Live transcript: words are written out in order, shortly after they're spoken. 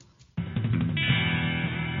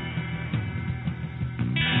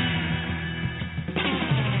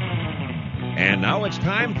And now it's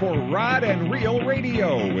time for Rod and Reel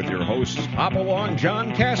Radio with your hosts Hopalong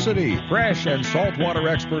John Cassidy, fresh and saltwater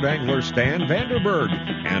expert angler Stan Vanderberg,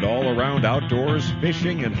 and all-around outdoors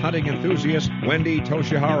fishing and hunting enthusiast Wendy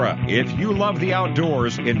Toshihara. If you love the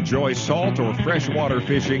outdoors, enjoy salt or freshwater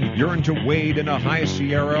fishing, yearn to wade in a high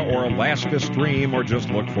Sierra or Alaska stream, or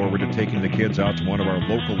just look forward to taking the kids out to one of our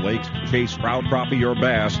local lakes to chase trout, crappie, or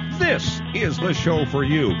bass, this is the show for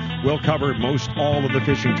you. We'll cover most all of the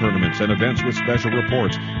fishing tournaments and events with special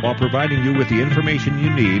reports while providing you with the information you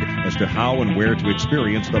need as to how and where to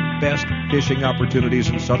experience the best fishing opportunities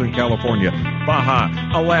in Southern California, Baja,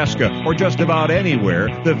 Alaska, or just about anywhere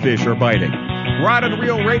the fish are biting. Rod and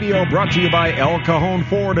Reel Radio brought to you by El Cajon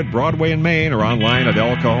Ford at Broadway and Main or online at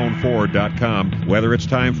elcajonford.com. Whether it's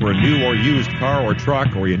time for a new or used car or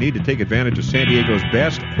truck, or you need to take advantage of San Diego's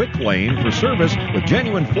best quick lane for service with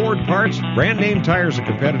genuine Ford parts, brand name tires at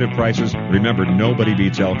competitive prices, remember, nobody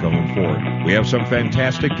beats El Cajon Ford. We have some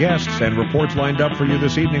fantastic guests and reports lined up for you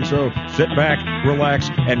this evening, so sit back, relax,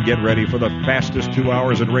 and get ready for the fastest 2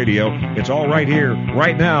 hours in radio. It's all right here,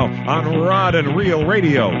 right now, on Rod and Reel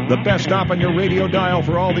Radio, the best stop on your radio dial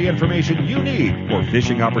for all the information you need for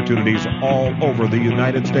fishing opportunities all over the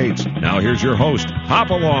United States. Now here's your host,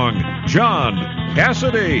 Hopalong John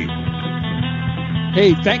Cassidy.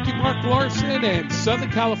 Hey, thank you, Mark Larson, and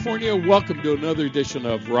Southern California. Welcome to another edition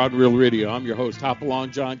of Rod and Reel Radio. I'm your host,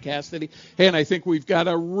 Hopalong John Cassidy. Hey, and I think we've got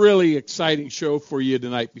a really exciting show for you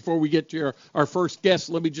tonight. Before we get to our first guest,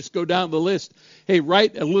 let me just go down the list. Hey,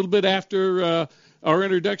 right a little bit after our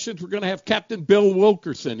introductions, we're going to have Captain Bill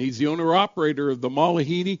Wilkerson. He's the owner-operator of the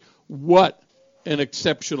Malahini. What an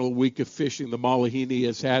exceptional week of fishing the Malahini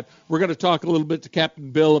has had. We're going to talk a little bit to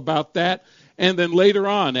Captain Bill about that. And then later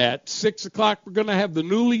on at 6 o'clock, we're going to have the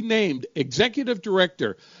newly named Executive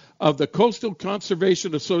Director of the Coastal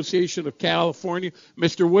Conservation Association of California,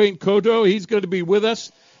 Mr. Wayne Cotto. He's going to be with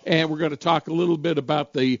us, and we're going to talk a little bit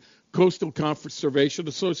about the Coastal Conservation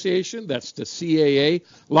Association. That's the CAA.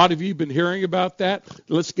 A lot of you have been hearing about that.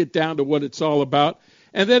 Let's get down to what it's all about.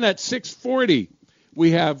 And then at 6:40,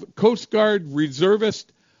 we have Coast Guard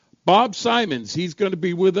Reservist Bob Simons. He's going to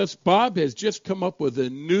be with us. Bob has just come up with a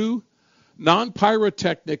new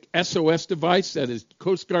non-pyrotechnic SOS device that is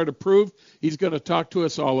Coast Guard approved. He's going to talk to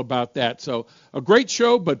us all about that. So a great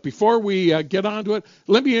show, but before we get on to it,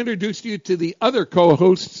 let me introduce you to the other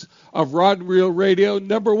co-hosts of Rod and Reel Radio.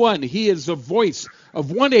 Number one, he is the voice of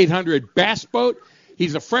 1-800 Bass Boat.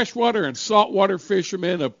 He's a freshwater and saltwater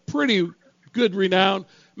fisherman of pretty good renown,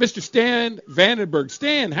 Mr. Stan Vandenberg.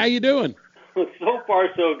 Stan, how you doing? So far,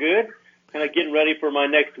 so good. Kind of getting ready for my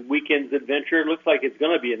next weekend's adventure. Looks like it's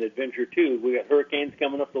going to be an adventure, too. We got hurricanes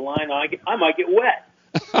coming up the line. I might get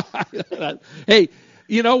wet. Hey,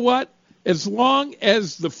 you know what? As long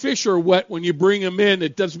as the fish are wet when you bring them in,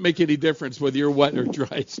 it doesn't make any difference whether you're wet or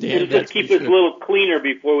dry, Stan. It'll just keep us a little cleaner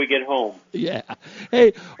before we get home. Yeah.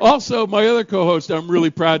 Hey, also, my other co-host, I'm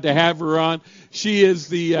really proud to have her on. She is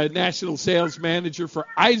the National Sales Manager for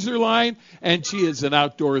Izorline, and she is an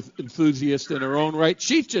outdoor enthusiast in her own right.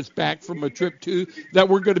 She's just back from a trip, too, that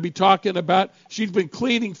we're going to be talking about. She's been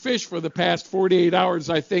cleaning fish for the past 48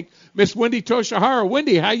 hours, I think. Miss Wendy Toshihara.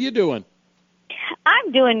 Wendy, how you doing?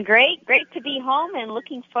 I'm doing great. Great to be home and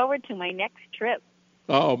looking forward to my next trip.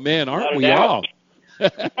 Oh, man, aren't we all?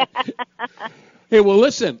 Hey, well,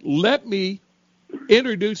 listen, let me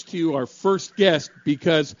introduce to you our first guest,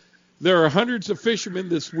 because there are hundreds of fishermen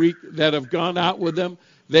this week that have gone out with them.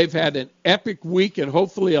 They've had an epic week and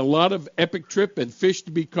hopefully a lot of epic trip and fish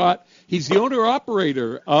to be caught. He's the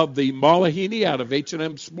owner-operator of the Malahini out of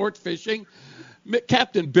H&M Sport Fishing,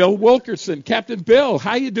 Captain Bill Wilkerson. Captain Bill,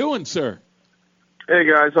 how you doing, sir? Hey,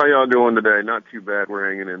 guys, how y'all doing today? Not too bad. We're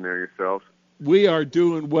hanging in there yourselves. We are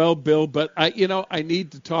doing well, Bill, but I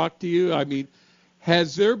need to talk to you. I mean,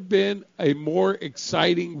 has there been a more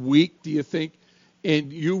exciting week, do you think, in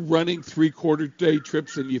you running 3/4-day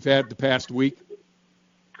trips than you've had the past week?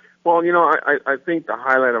 Well, I think the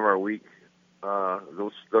highlight of our week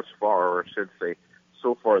thus far, or I should say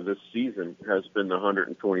so far this season, has been the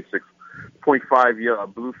 126.5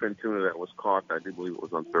 bluefin tuna that was caught. I do believe it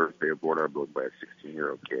was on Thursday aboard our boat by a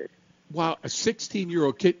 16-year-old kid. Wow, a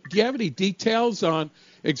 16-year-old kid. Do you have any details on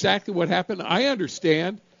exactly what happened? I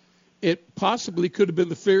understand it possibly could have been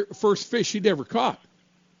the first fish he'd ever caught.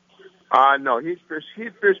 No, he'd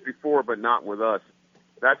fished before, but not with us.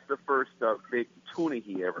 That's the first big tuna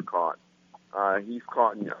he ever caught. He's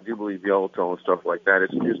caught, I do believe, yellowtail and stuff like that. His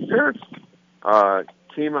parents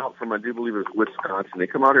came out from, I do believe it was Wisconsin. They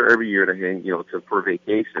come out here every year to hang, for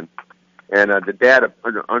vacation. And the dad,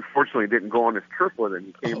 unfortunately, didn't go on his trip with him.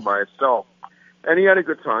 He came by himself. And he had a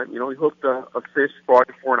good time. He hooked a fish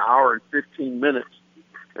probably for an hour and 15 minutes.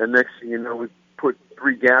 And next thing you know, we put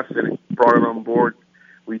 3 gaffs in it, brought it on board.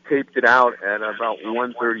 We taped it out at about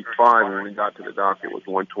 135. When we got to the dock, it was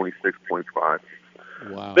 126.5.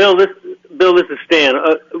 Wow. Bill, this is Stan.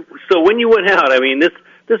 So when you went out, I mean,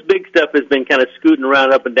 this big stuff has been kind of scooting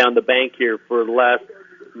around up and down the bank here for the last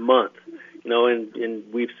month. And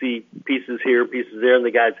we see pieces here, pieces there, and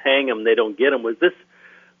the guys hang them. They don't get them. Was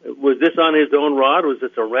this on his own rod? Was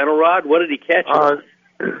this a rental rod? What did he catch?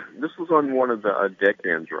 This was on one of the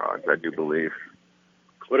deckhands rods, I do believe.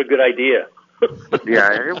 What a good idea.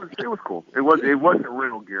 Yeah, it was cool. It wasn't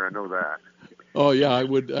rental gear, I know that. Oh yeah, I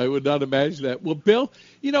would not imagine that. Well, Bill,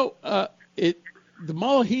 the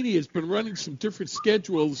Malahini has been running some different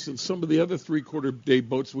schedules than some of the other 3/4 day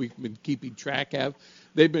boats we've been keeping track of.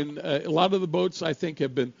 They've been a lot of the boats I think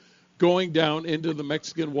have been going down into the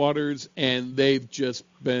Mexican waters, and they've just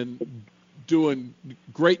been doing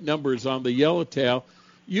great numbers on the Yellowtail.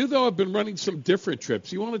 You though have been running some different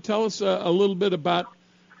trips. You want to tell us a little bit about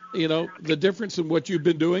the difference in what you've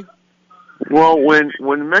been doing? Well,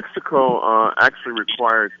 when Mexico actually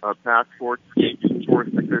required passports for us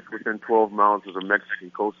to fish within 12 miles of the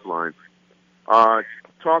Mexican coastline,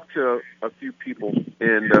 talked to a few people,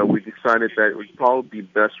 and we decided that it would probably be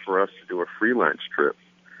best for us to do a freelance trip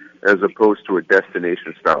as opposed to a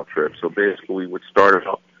destination-style trip. So basically, we would start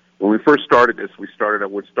out. When we first started this, we'd start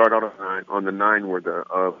out on the 9, where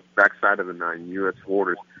the backside of the 9 U.S.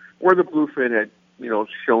 waters, where the bluefin had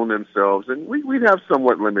shown themselves, and we'd have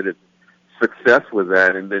somewhat limited success with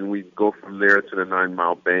that, and then we'd go from there to the 9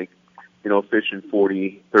 Mile bank, fishing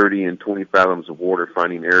 40, 30, and 20 fathoms of water,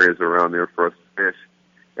 finding areas around there for us to fish.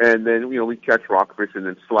 And then, we'd catch rockfish and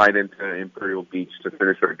then slide into Imperial Beach to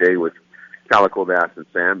finish our day with calico bass and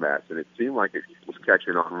sand bass. And it seemed like it was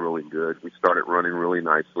catching on really good. We started running really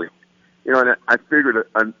nicely. And I figured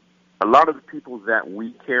a lot of the people that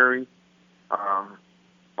we carry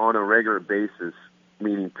on a regular basis,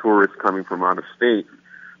 meaning tourists coming from out of state,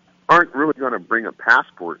 aren't really going to bring a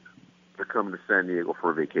passport to come to San Diego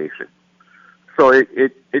for a vacation. So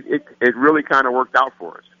it really kind of worked out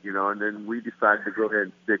for us, and then we decided to go ahead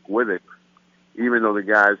and stick with it, even though the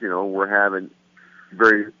guys, were having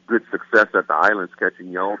very good success at the islands catching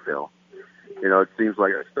yellowtail. It seems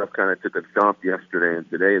like that stuff kind of took a dump yesterday and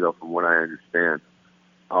today, though, from what I understand.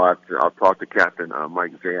 I'll talk to Captain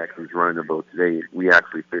Mike Zayak, who's running the boat today. We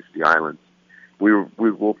actually fish the islands. We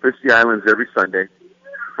will fish the islands every Sunday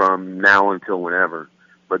from now until whenever.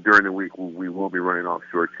 But during the week, we will be running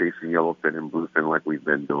offshore chasing yellowfin and bluefin like we've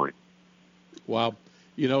been doing. Wow.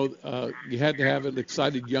 You had to have an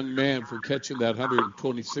excited young man for catching that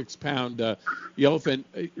 126-pound yellowfin.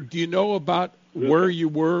 Do you know about where you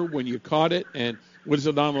were when you caught it? And was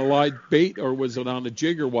it on a live bait or was it on a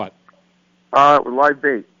jig or what? Live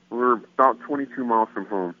bait. We're about 22 miles from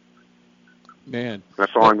home. Man.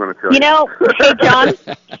 That's all I'm going to tell you. Hey, John,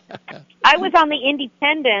 I was on the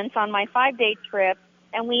Independence on my 5-day trip,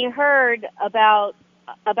 and we heard about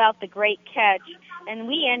the great catch, and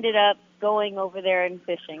we ended up going over there and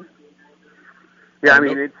fishing. Yeah, I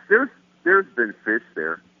mean, there's been fish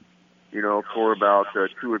there, for about 2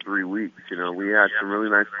 or 3 weeks. We had some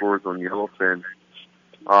really nice scores on yellowfin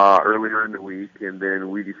earlier in the week, and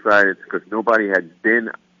then we decided, because nobody had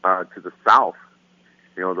been to the south,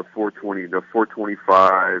 the 420, the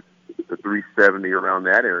 425, the 370, around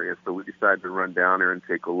that area. So we decided to run down there and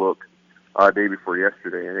take a look day before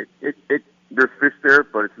yesterday. And there's fish there,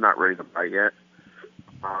 but it's not ready to bite yet.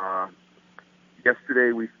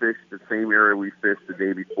 Yesterday we fished the same area we fished the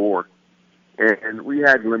day before, and we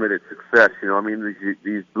had limited success.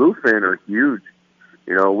 These bluefin are huge.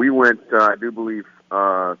 We went, I do believe,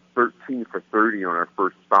 13 for 30 on our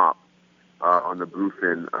first stop on the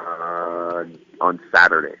bluefin on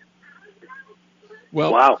Saturday.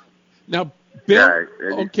 Well, wow. Now, Bill,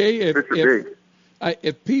 yeah, okay, big.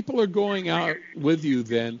 If people are going out with you,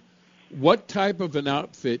 then what type of an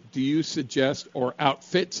outfit do you suggest, or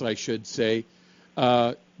outfits, I should say,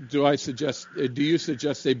 do you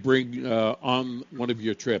suggest they bring on one of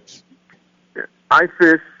your trips? I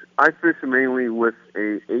fish mainly with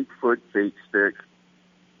a 8-foot bait stick,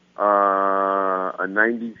 a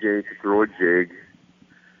 90 J to throw a jig,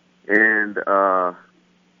 and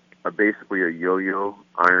basically a yo-yo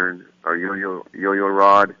iron or yo-yo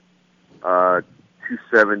rod,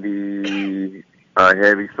 270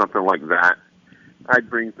 heavy, something like that. I'd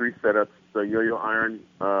bring 3 setups. The yo-yo iron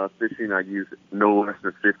fishing, I'd use no less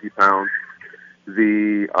than 50 pounds.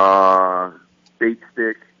 The bait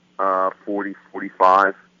stick, 40,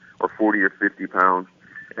 45, or 40 or 50 pounds.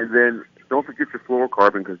 And then don't forget your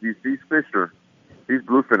fluorocarbon, because these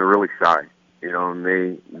bluefin are really shy. you know, and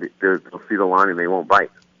they'll see the line and they won't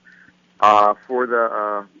bite. For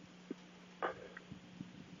the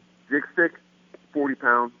jig stick, 40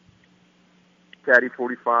 pounds, caddy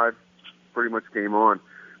 45, pretty much game on.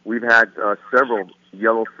 We've had several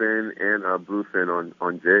yellowfin and bluefin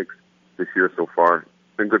on jigs this year so far.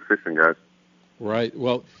 It's been good fishing, guys. Right.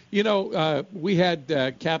 Well, you know, we had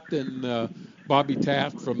Captain Bobby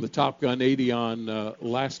Taft from the Top Gun 80 on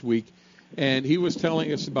last week, and he was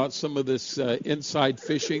telling us about some of this inside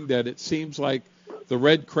fishing, that it seems like the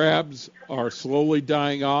red crabs are slowly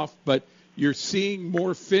dying off, but you're seeing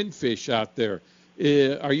more finfish out there.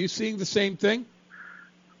 Are you seeing the same thing?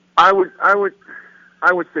 I would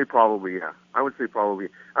say probably, yeah. I would say probably.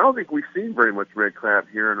 I don't think we've seen very much red crab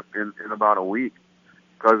here in about a week,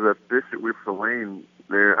 because the fish that we're filleting,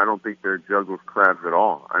 I don't think they're jugged with crabs at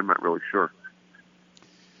all. I'm not really sure.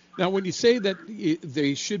 Now, when you say that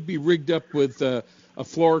they should be rigged up with a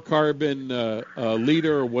fluorocarbon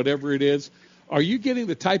leader or whatever it is, are you getting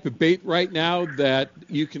the type of bait right now that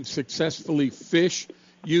you can successfully fish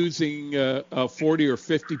using a 40 or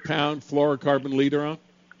 50 pound fluorocarbon leader on?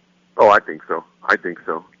 Oh, I think so.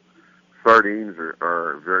 Sardines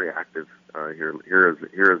are very active here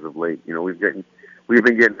as of late. You know, we've been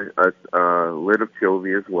getting a lid of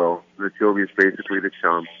Chovy as well. The Chovy is basically the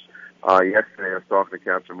chum. Yesterday I was talking to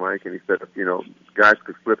Captain Mike, and he said, you know, guys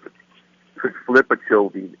could flip a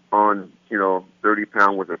Chovy on, you know, 30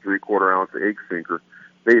 pound with a 3/4 ounce egg sinker.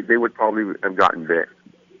 They would probably have gotten bit.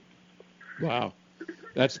 Wow,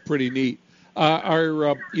 that's pretty neat.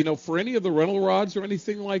 You know, for any of the rental rods or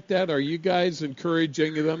anything like that, are you guys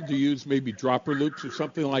encouraging them to use maybe dropper loops or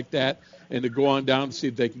something like that, and to go on down and see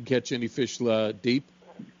if they can catch any fish deep?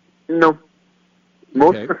 No.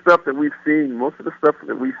 Most of the stuff that we've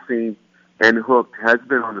seen and hooked has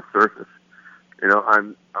been on the surface. You know,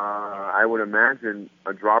 I would imagine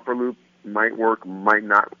a dropper loop might work, might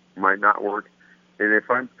not work. And if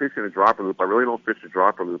I'm fishing a dropper loop, I really don't fish a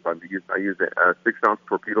dropper loop. I use a 6-ounce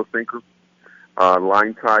torpedo sinker,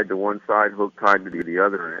 line tied to one side, hook tied to the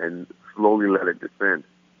other, and slowly let it descend.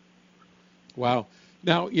 Wow.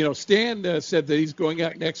 Now, you know, Stan said that he's going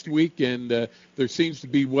out next week, and there seems to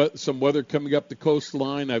be some weather coming up the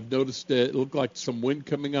coastline. I've noticed it looked like some wind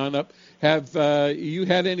coming on up. Have you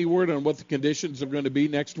had any word on what the conditions are going to be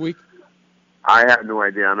next week? I have no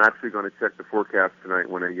idea. I'm actually going to check the forecast tonight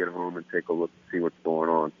when I get home and take a look to see what's going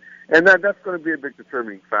on. And that's going to be a big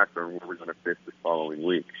determining factor on where we're going to fish this following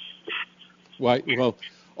week. Right. Well,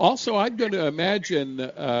 also, I'm going to imagine,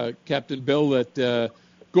 Captain Bill, that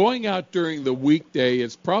going out during the weekday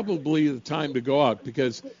is probably the time to go out,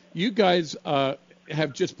 because you guys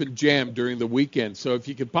have just been jammed during the weekend. So if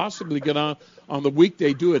you could possibly get on the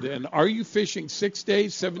weekday, do it. And are you fishing 6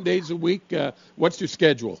 days, 7 days a week? What's your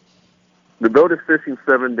schedule? The boat is fishing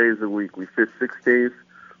 7 days a week. We fish 6 days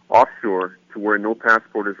offshore to where no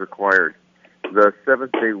passport is required. The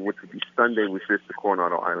 7th day, which would be Sunday, we fish the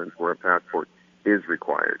Coronado Islands where a passport is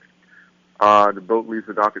required. The boat leaves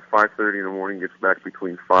the dock at 5:30 in the morning, gets back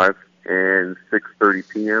between 5 and 6:30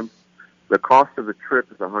 p.m. The cost of the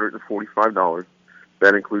trip is $145.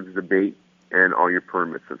 That includes the bait and all your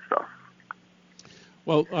permits and stuff.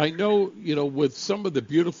 Well, I know, you know, with some of the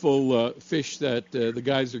beautiful fish that the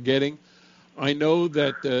guys are getting, I know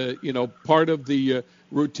that, you know, part of the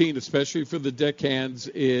routine, especially for the deckhands,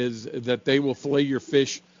 is that they will fillet your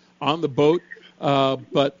fish on the boat.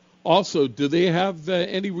 But also, do they have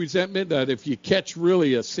any resentment that if you catch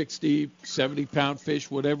really a 60, 70-pound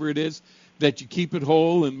fish, whatever it is, that you keep it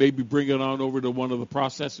whole and maybe bring it on over to one of the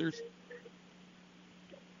processors?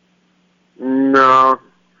 No.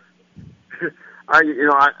 I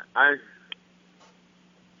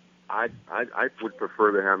would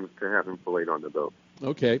prefer to have him filleted on the boat.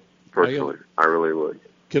 Okay. Personally, I really would.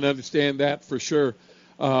 Can understand that for sure.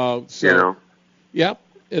 You know. Yep,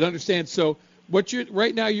 it understands. So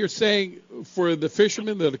right now you're saying for the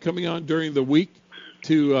fishermen that are coming on during the week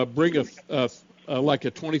to bring like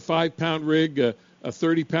a 25-pound rig, a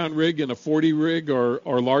 30-pound rig, and a 40 rig or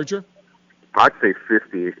larger? I'd say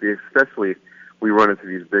 50, especially if we run into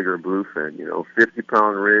these bigger bluefin. You know,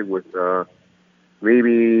 50-pound rig with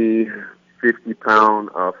maybe 50-pound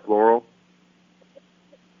floral.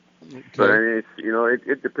 Okay. But I mean,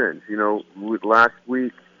 it depends. You know, last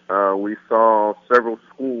week we saw several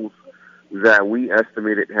schools that we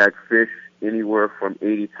estimated had fish anywhere from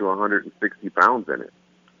 80 to 160 pounds in it.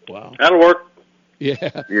 Wow, that'll work.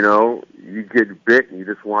 Yeah. You know, you get bit and you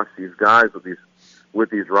just watch these guys with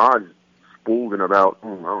these rods spooled in about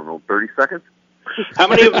 30 seconds. How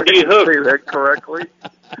many of them do you hook? Say that correctly?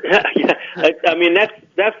 Yeah. I mean, that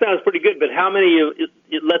sounds pretty good. But how many?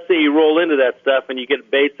 Let's say you roll into that stuff and you get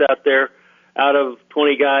baits out there. out of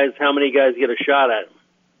 20 guys, how many guys get a shot at him?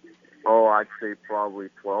 Oh, I'd say probably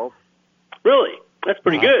 12. Really? That's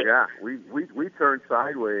pretty good. Yeah, we turn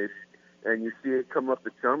sideways, and you see it come up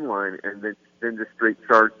the chum line, and then just straight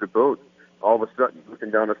charge the boat. All of a sudden, looking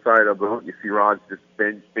down the side of the boat, you see rods just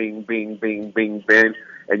bend, bing, bing, bing, bing, bend,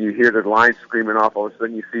 and you hear the line screaming off. All of a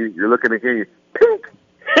sudden, you're looking again, you pink,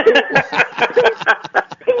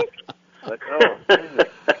 pink. Like, oh,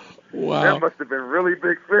 wow. That must have been really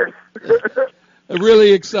big fish.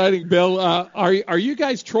 Really exciting, Bill. Are you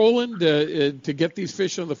guys trolling to get these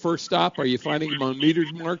fish on the first stop? Are you finding them on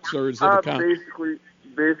metered marks, or is it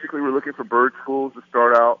basically we're looking for bird schools to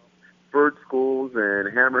start out. Bird schools and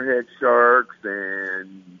hammerhead sharks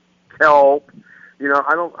and kelp. You know,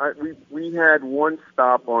 we had one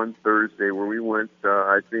stop on Thursday where we went,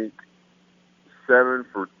 I think 7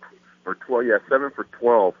 for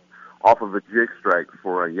 12 off of a jig strike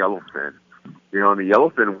for a yellowfin. You know, and the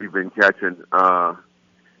yellowfin we've been catching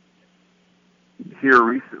here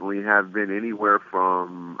recently have been anywhere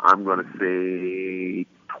from, I'm going to say,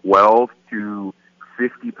 12 to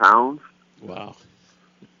 50 pounds. Wow.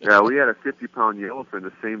 Yeah, we had a 50-pound yellowfin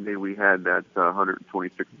the same day we had that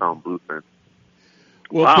 126-pound bluefin.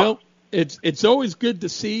 Well, wow. Bill, it's always good to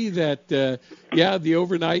see that, the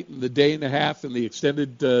overnight and the day and a half and the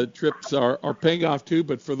extended trips are paying off too.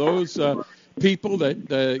 But for those people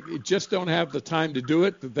that just don't have the time to do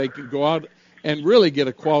it, that they can go out and really get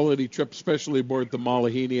a quality trip, especially aboard the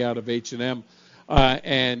Malahini out of H&M.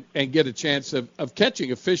 And get a chance of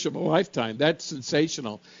catching a fish of a lifetime. That's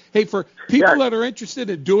sensational. Hey, for people that are interested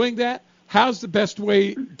in doing that, how's the best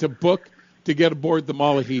way to book to get aboard the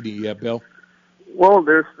Malahini, Bill? Well,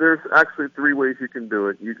 there's actually 3 ways you can do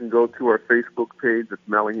it. You can go to our Facebook page, it's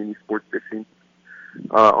Malahini Sport Fishing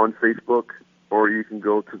on Facebook, or you can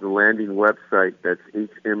go to the landing website, that's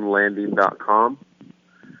hmlanding.com.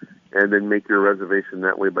 And then make your reservation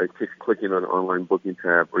that way by clicking on the online booking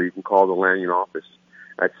tab, or you can call the landing office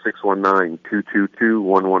at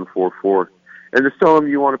 619-222-1144. And just tell them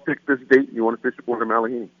you want to pick this date and you want to fish aboard the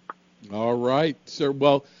Malahini. All right, sir.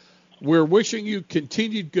 Well, we're wishing you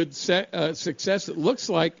continued good success. It looks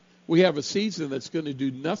like we have a season that's going to do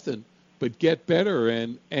nothing but get better.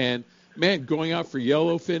 And man, going out for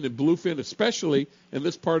yellowfin and bluefin, especially in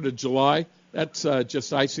this part of July, that's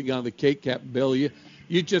just icing on the cake, Captain Bill. You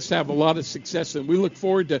just have a lot of success, and we look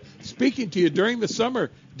forward to speaking to you during the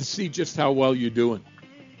summer to see just how well you're doing.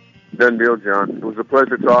 Done deal, John. It was a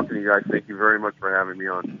pleasure talking to you guys. Thank you very much for having me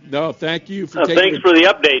on. No, thank you for taking thanks for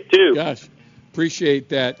the update, too. Gosh, appreciate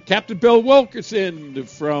that. Captain Bill Wilkerson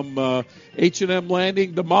from H&M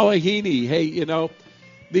Landing, the Malahini. Hey, you know,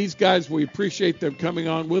 these guys, we appreciate them coming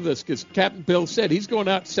on with us because Captain Bill said he's going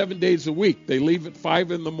out 7 days a week. They leave at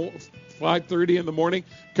 5:30 in the morning,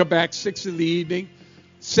 come back 6 in the evening.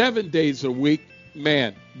 7 days a week,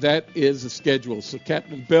 man, that is a schedule. So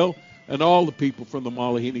Captain Bill and all the people from the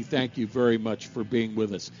Malahini, thank you very much for being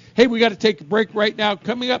with us. Hey, we got to take a break right now.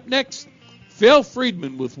 Coming up next, Phil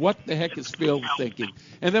Friedman with What the Heck is Phil Thinking?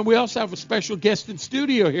 And then we also have a special guest in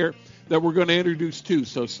studio here that we're going to introduce too.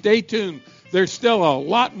 So stay tuned. There's still a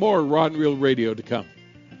lot more Rod and Reel Radio to come.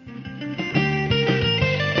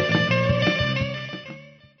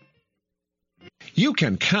 You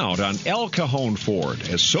can count on El Cajon Ford,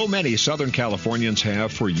 as so many Southern Californians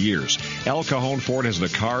have for years. El Cajon Ford has the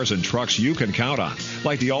cars and trucks you can count on,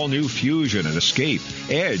 like the all-new Fusion and Escape,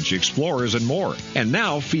 Edge, Explorers, and more. And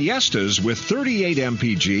now Fiestas with 38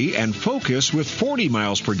 mpg and Focus with 40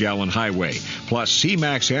 miles per gallon highway, plus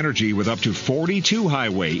C-Max Energy with up to 42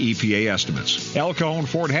 highway EPA estimates. El Cajon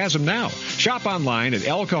Ford has them now. Shop online at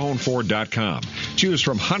elcajonford.com. Choose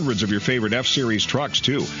from hundreds of your favorite F-Series trucks,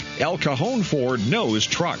 too. El Cajon Ford knows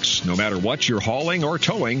trucks, no matter what you're hauling or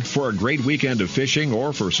towing, for a great weekend of fishing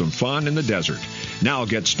or for some fun in the desert. Now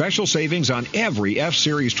get special savings on every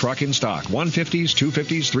F-Series truck in stock, 150s,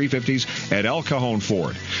 250s, 350s at El Cajon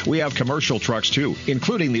Ford. We have commercial trucks, too,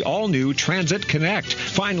 including the all-new Transit Connect.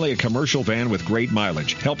 Finally, a commercial van with great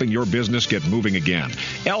mileage, helping your business get moving again.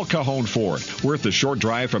 El Cajon Ford, worth the short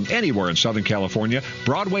drive from anywhere in Southern California,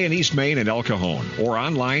 Broadway and East Main at El Cajon, or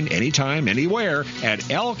online anytime, anywhere at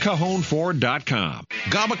elcajonford.com.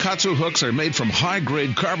 Gamakatsu hooks are made from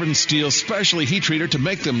high-grade carbon steel specially heat-treated to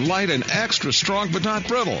make them light and extra strong but not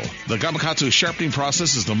brittle. The Gamakatsu sharpening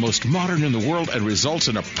process is the most modern in the world and results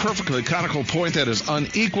in a perfectly conical point that is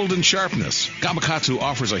unequaled in sharpness. Gamakatsu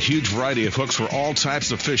offers a huge variety of hooks for all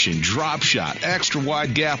types of fishing: drop shot, extra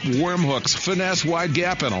wide gap, worm hooks, finesse wide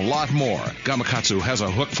gap, and a lot more. Gamakatsu has a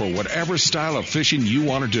hook for whatever style of fishing you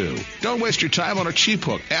want to do. Don't waste your time on a cheap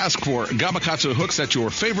hook. Ask for Gamakatsu hooks at your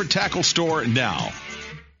favorite tackle store now.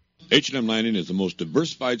 H&M Landing is the most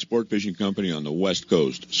diversified sport fishing company on the West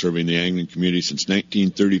Coast. Serving the angling community since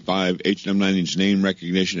 1935, H&M Landing's name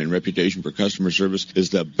recognition and reputation for customer service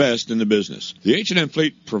is the best in the business. The H&M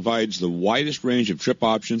fleet provides the widest range of trip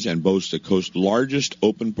options and boasts the coast's largest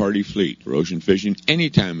open party fleet. For ocean fishing any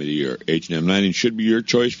time of the year, H&M Landing should be your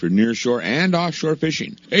choice for nearshore and offshore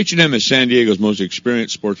fishing. H&M is San Diego's most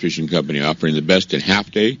experienced sport fishing company, offering the best in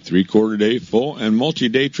half-day, three-quarter-day, full, and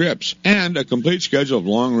multi-day trips, and a complete schedule of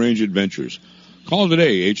long-range adventures. Call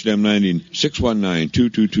today, H&M Landing,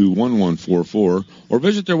 619-222-1144, or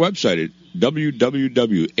visit their website at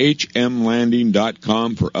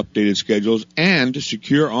www.hmlanding.com for updated schedules and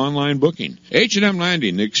secure online booking. H&M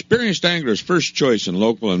Landing, the experienced angler's first choice in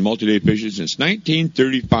local and multi-day fishing since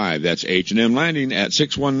 1935. That's H&M Landing at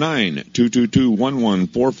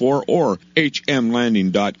 619-222-1144 or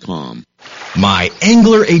hmlanding.com. My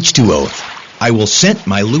Angler H2O. I will scent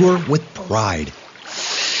my lure with pride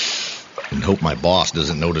and hope my boss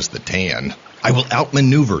doesn't notice the tan. I will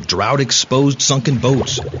outmaneuver drought-exposed sunken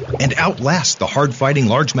boats and outlast the hard-fighting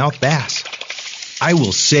largemouth bass. I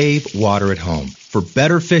will save water at home for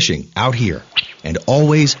better fishing out here and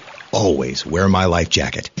always wear my life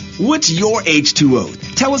jacket. What's your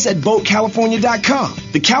H2O? Tell us at BoatCalifornia.com.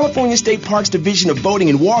 The California State Parks Division of Boating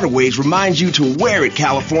and Waterways reminds you to wear it,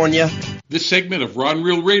 California. This segment of Rod and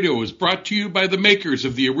Reel Radio is brought to you by the makers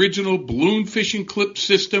of the original balloon fishing clip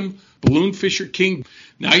system, Balloon Fisher King.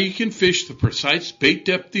 Now you can fish the precise bait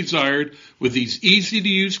depth desired with these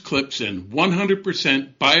easy-to-use clips and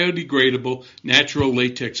 100% biodegradable natural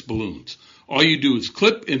latex balloons. All you do is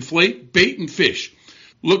clip, inflate, bait, and fish.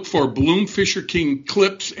 Look for Balloon Fisher King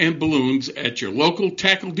clips and balloons at your local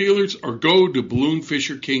tackle dealers or go to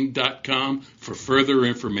balloonfisherking.com for further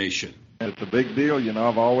information. It's a big deal. You know,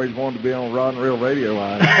 I've always wanted to be on Rod and Reel Radio.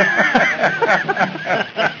 I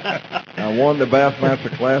won the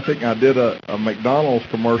Bassmaster Classic. I did a McDonald's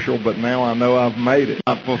commercial, but now I know I've made it.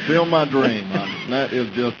 I fulfilled my dream. That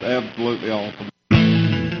is just absolutely awesome.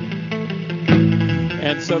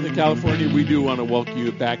 And Southern California, we do want to welcome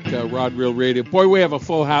you back to Rod and Reel Radio. Boy, we have a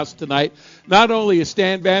full house tonight. Not only is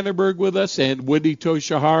Stan Vandenberg with us and Wendy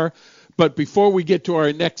Toshihara, but before we get to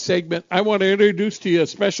our next segment, I want to introduce to you a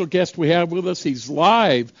special guest we have with us. He's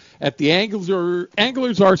live at the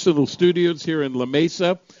Anglers Arsenal Studios here in La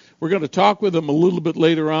Mesa. We're going to talk with him a little bit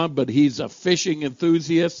later on, but he's a fishing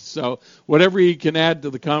enthusiast, so whatever he can add to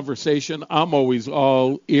the conversation, I'm always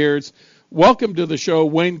all ears. Welcome to the show,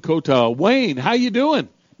 Wayne Kotal. Wayne, how you doing?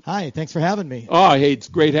 Hi, thanks for having me. Oh, hey, it's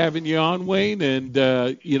great having you on, Wayne, and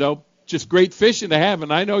just great fishing to have,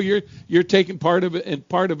 and I know you're taking part of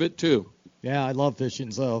it too. Yeah, I love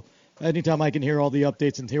fishing, so anytime I can hear all the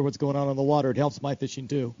updates and hear what's going on the water, it helps my fishing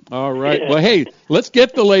too. All right. Well, hey, let's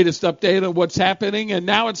get the latest update on what's happening, and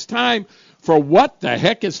now it's time for What the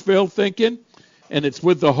Heck is Phil Thinking? And it's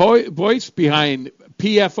with the voice behind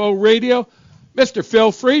PFO Radio, Mr.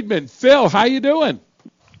 Phil Friedman. Phil, how you doing?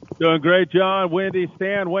 Doing great, John, Wendy,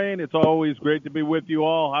 Stan, Wayne. It's always great to be with you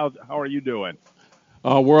all. How are you doing?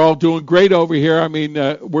 We're all doing great over here. I mean,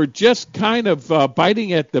 we're just kind of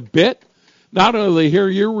biting at the bit, not only hear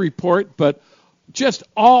your report, but just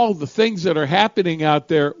all the things that are happening out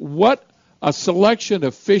there. What a selection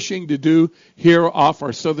of fishing to do here off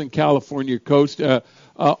our Southern California coast.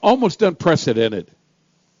 Almost unprecedented.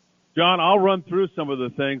 John, I'll run through some of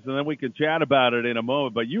the things, and then we can chat about it in a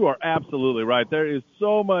moment. But you are absolutely right. There is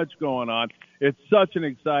so much going on. It's such an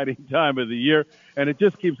exciting time of the year, and it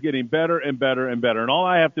just keeps getting better and better and better. And all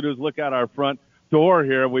I have to do is look out our front door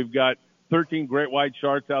here. We've got 13 great white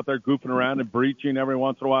sharks out there goofing around and breaching every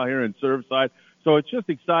once in a while here in Surfside. So it's just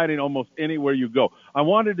exciting almost anywhere you go. I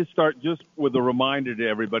wanted to start just with a reminder to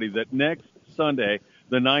everybody that next Sunday,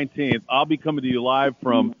 the 19th, I'll be coming to you live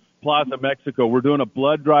from Plaza Mexico. We're doing a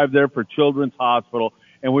blood drive there for Children's Hospital,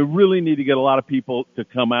 and we really need to get a lot of people to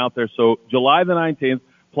come out there. So July the 19th,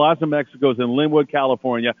 Plaza Mexico is in Linwood,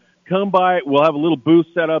 California. Come by. We'll have a little booth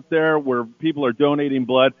set up there where people are donating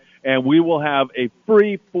blood, and we will have a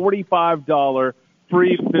free $45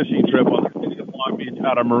 free fishing trip on the city of Long Beach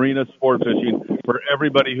out of Marina Sport Fishing for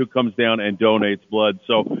everybody who comes down and donates blood.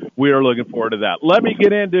 So we are looking forward to that. Let me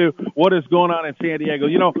get into what is going on in San Diego.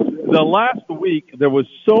 You know, the last week there was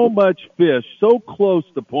so much fish so close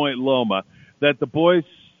to Point Loma that the boys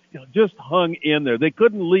just hung in there. They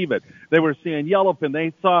couldn't leave it. They were seeing yellowfin.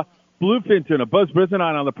 They saw bluefin tuna. Buzz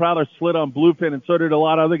Brizanine on the Prowler slid on bluefin, and so did a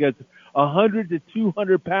lot of other guys. 100 to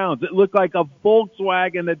 200 pounds. It looked like a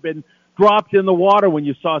Volkswagen had been dropped in the water when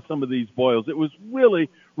you saw some of these boils. It was really,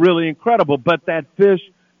 really incredible. But that fish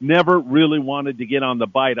never really wanted to get on the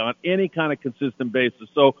bite on any kind of consistent basis.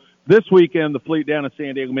 So this weekend, the fleet down in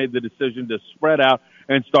San Diego made the decision to spread out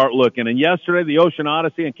and start looking. And yesterday, the Ocean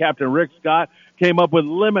Odyssey and Captain Rick Scott came up with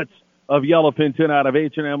limits of yellowfin tuna out of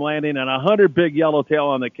H&M Landing and 100 big yellowtail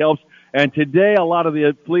on the kelps. And today, a lot of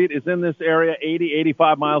the fleet is in this area, 80,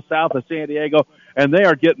 85 miles south of San Diego, and they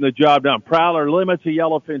are getting the job done. Prowler limits of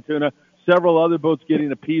yellowfin tuna, several other boats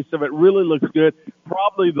getting a piece of it. Really looks good.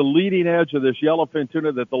 Probably the leading edge of this yellowfin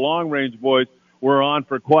tuna that the long-range boys were on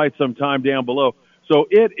for quite some time down below. So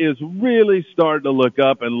it is really starting to look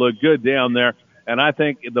up and look good down there, and I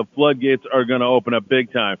think the floodgates are going to open up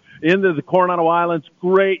big time. Into the Coronado Islands,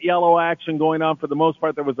 great yellow action going on for the most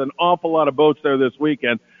part. There was an awful lot of boats there this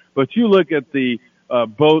weekend. But you look at the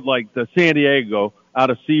boat like the San Diego out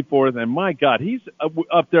of Seaforth, and my God, he's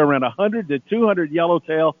up there around 100 to 200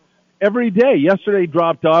 yellowtail every day. Yesterday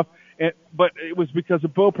dropped off, but it was because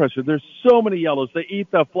of boat pressure. There's so many yellows. They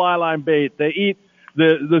eat the fly line bait. They eat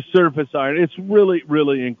the surface iron. It's really,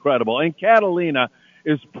 really incredible. And Catalina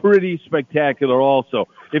is pretty spectacular also.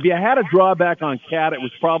 If you had a drawback on Cat, it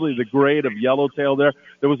was probably the grade of yellowtail there.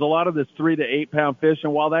 There was a lot of this 3 to 8 pound fish,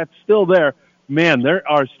 and while that's still there, man, they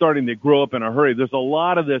are starting to grow up in a hurry. There's a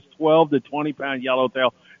lot of this 12 to 20 pound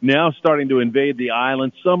yellowtail now starting to invade the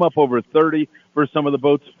island, some up over 30 for some of the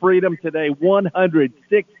boats. Freedom today,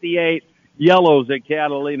 168 yellows at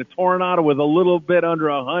Catalina. Tornado with a little bit under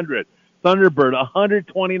 100. Thunderbird,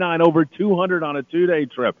 129, over 200 on a 2-day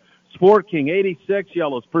trip. Sport King, 86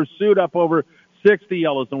 yellows. Pursuit up over 60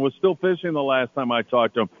 yellows and was still fishing the last time I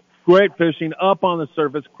talked to him. Great fishing, up on the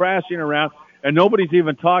surface, crashing around. And nobody's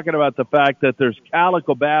even talking about the fact that there's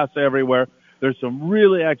calico bass everywhere. There's some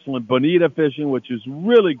really excellent bonita fishing, which is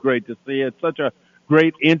really great to see. It's such a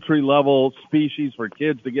great entry-level species for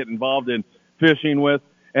kids to get involved in fishing with.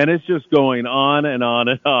 And it's just going on and on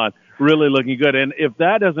and on, really looking good. And if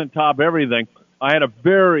that doesn't top everything, I had a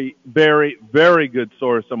very, very, very good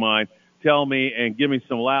source of mine tell me and give me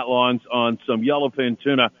some lat longs on some yellowfin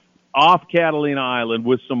tuna off Catalina Island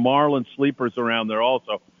with some marlin sleepers around there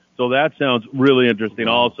also. So that sounds really interesting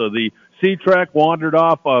also. The Sea Trek wandered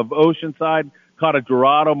off of Oceanside, caught a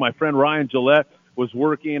Dorado. My friend Ryan Gillette was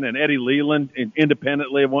working, and Eddie Leland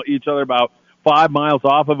independently of each other about 5 miles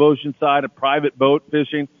off of Oceanside, a private boat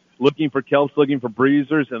fishing, looking for kelps, looking for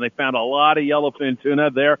breezers, and they found a lot of yellowfin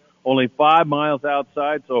tuna there, only 5 miles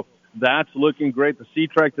outside. So that's looking great. The Sea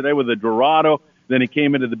Trek today with a Dorado. Then he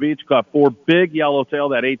came into the beach, caught 4 big yellowtail,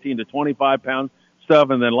 that 18 to 25 pound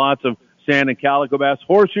stuff, and then lots of sand and calico bass.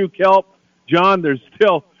 Horseshoe kelp, John, there's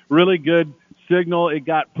still really good signal. It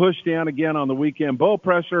got pushed down again on the weekend. Boat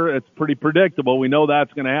pressure, it's pretty predictable. We know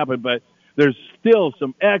that's going to happen, but there's still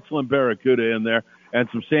some excellent barracuda in there and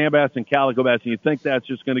some sand bass and calico bass, and you think that's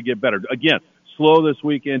just going to get better. Again, slow this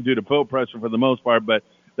weekend due to boat pressure for the most part, but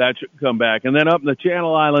that should come back. And then up in the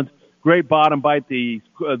Channel Islands, great bottom bite, the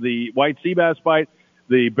white sea bass bite,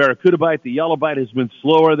 the barracuda bite, the yellow bite has been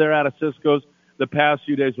slower there out of Cisco's the past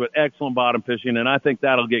few days with excellent bottom fishing, and I think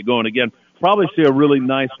that'll get going again. Probably see a really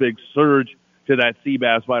nice big surge to that sea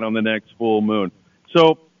bass bite on the next full moon.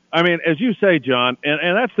 So, I mean, as you say, John,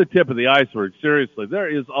 and that's the tip of the iceberg, seriously. There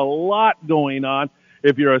is a lot going on.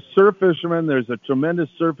 If you're a surf fisherman, there's a tremendous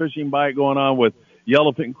surf fishing bite going on with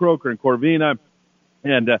yellowfin croaker and corvina.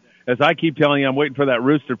 And as I keep telling you, I'm waiting for that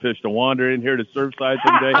rooster fish to wander in here to Surfside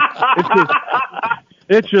someday.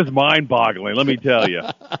 It's just mind-boggling, let me tell you.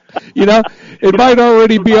 You know, it might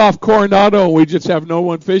already be off Coronado, and we just have no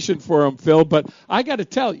one fishing for them, Phil. But I got to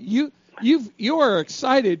tell you, you are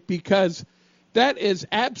excited because that is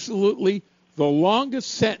absolutely the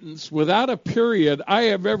longest sentence without a period I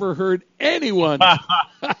have ever heard anyone. I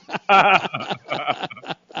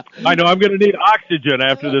know I'm going to need oxygen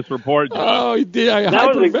after this report, John. Oh, yeah,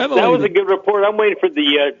 that was a good report. I'm waiting for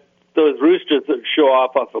those roosters that show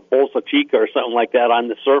off of Bolsa Chica or something like that on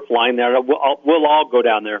the surf line there. We'll all go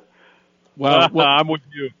down there. Well, I'm with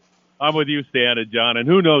you. I'm with you, Stan and John. And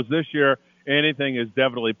who knows, this year anything is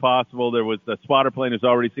definitely possible. There was the spotter plane has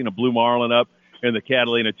already seen a blue marlin up in the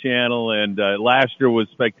Catalina Channel, and last year was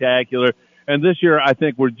spectacular. And this year, I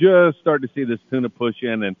think we're just starting to see this tuna push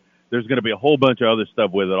in, and there's going to be a whole bunch of other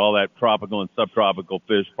stuff with it, all that tropical and subtropical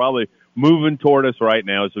fish probably moving toward us right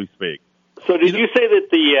now as we speak. So did you say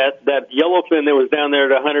that that yellowfin that was down there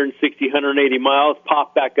at 160, 180 miles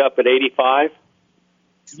popped back up at 85?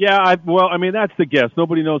 Yeah, I mean, that's the guess.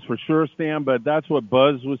 Nobody knows for sure, Stan, but that's what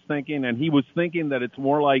Buzz was thinking, and he was thinking that it's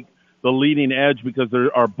more like the leading edge because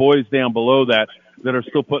there are boys down below that are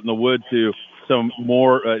still putting the wood to some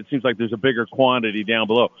more. It seems like there's a bigger quantity down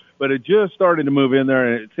below. But it just started to move in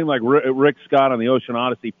there, and it seemed like Rick Scott on the Ocean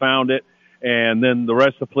Odyssey found it, and then the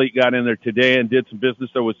rest of the fleet got in there today and did some business.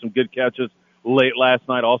 There was some good catches late last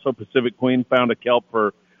night. Also, Pacific Queen found a kelp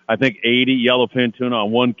for, I think, 80 yellowfin tuna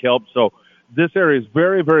on one kelp. So this area is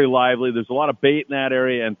very, very lively. There's a lot of bait in that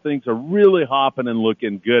area, and things are really hopping and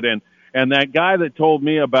looking good. And that guy that told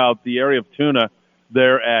me about the area of tuna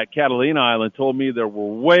there at Catalina Island told me there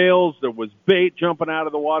were whales, there was bait jumping out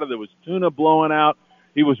of the water, there was tuna blowing out.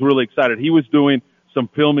 He was really excited. He was doing some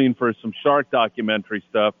filming for some shark documentary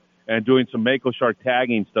stuff and doing some mako shark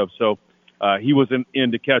tagging stuff. So he wasn't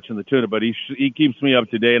into catching the tuna, but he keeps me up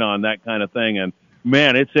to date on that kind of thing. And,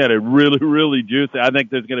 man, it's had a really, really juicy. I think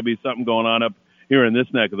there's going to be something going on up here in this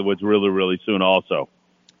neck of the woods really, really soon also.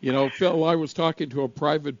 You know, Phil, I was talking to a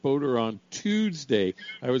private boater on Tuesday.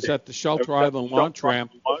 I was at the Shelter Island launch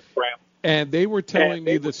ramp, and they were telling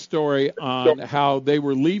me the story on how they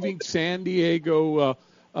were leaving San Diego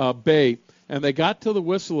Bay, and they got to the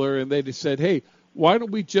Whistler, and they said, hey, why don't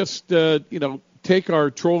we just, take our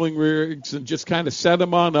trolling rigs and just kind of set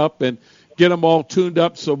them on up and get them all tuned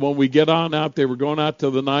up so when we get on out there, we're going out to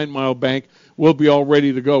the 9 Mile bank, we'll be all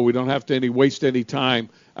ready to go. We don't have to waste any time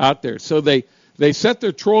out there. So they set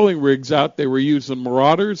their trolling rigs out. They were using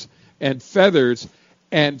marauders and feathers.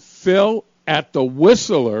 And Phil, at the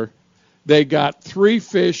Whistler, they got 3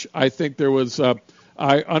 fish. I think there was, I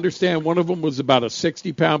understand one of them was about a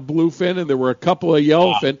 60-pound bluefin, and there were a couple of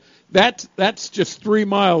yellowfin. That's just 3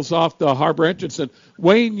 miles off the harbor entrance. And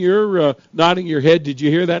Wayne, you're nodding your head. Did you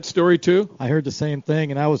hear that story too? I heard the same thing,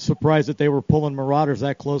 and I was surprised that they were pulling marauders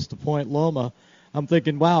that close to Point Loma. I'm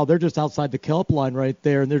thinking, wow, they're just outside the kelp line right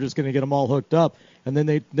there, and they're just going to get them all hooked up. And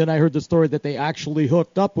then I heard the story that they actually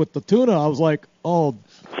hooked up with the tuna. I was like, oh,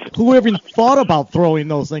 who even thought about throwing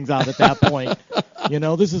those things out at that point?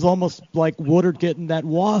 This is almost like Woodard getting that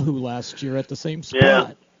wahoo last year at the same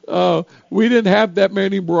spot. Yeah. We didn't have that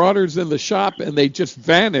many marauders in the shop, and they just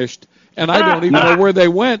vanished, and I don't even know where they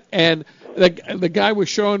went. And the guy was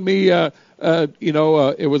showing me, it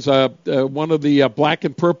was one of the black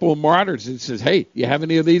and purple marauders. He says, hey, you have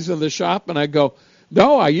any of these in the shop? And I go,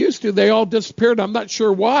 no, I used to. They all disappeared. I'm not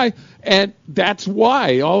sure why. And that's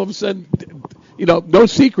why. All of a sudden, no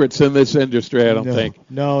secrets in this industry, I don't think.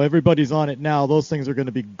 No, everybody's on it now. Those things are going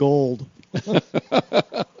to be gold.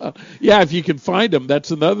 Yeah, if you can find them,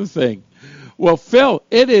 that's another thing. Well, Phil,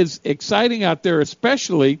 it is exciting out there,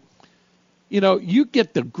 especially, you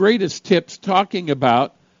get the greatest tips talking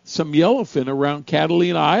about some yellowfin around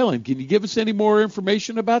Catalina Island. Can you give us any more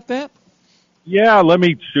information about that? Yeah,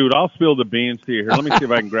 I'll spill the beans to you here. Let me see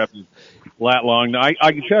if I can grab this lat long. Now,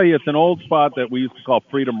 I can tell you it's an old spot that we used to call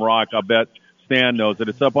Freedom Rock. I bet Stan knows it.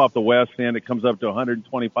 It's up off the west end. It comes up to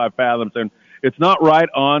 125 fathoms, and it's not right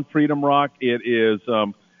on Freedom Rock. It is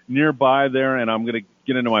nearby there, and I'm going to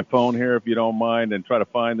get into my phone here if you don't mind and try to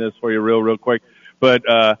find this for you real quick. But,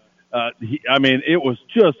 it was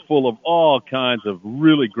just full of all kinds of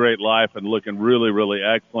really great life and looking really, really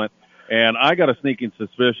excellent. And I got a sneaking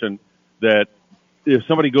suspicion that if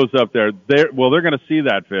somebody goes up there, they're going to see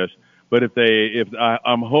that fish. But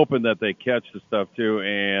I'm hoping that they catch the stuff too.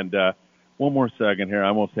 And one more second here, I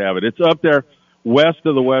almost have it. It's up there west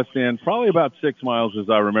of the west end, probably about 6 miles as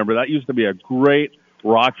I remember. That used to be a great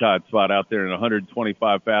rock cod spot out there in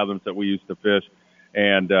 125 fathoms that we used to fish.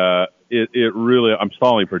 And it really, I'm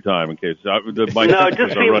stalling for time in case. No, it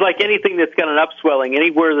just seems like anything that's got an upswelling,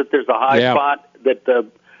 anywhere that there's a high spot that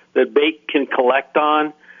the bait can collect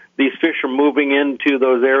on, these fish are moving into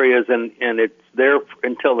those areas, and it's there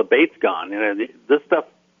until the bait's gone. And this stuff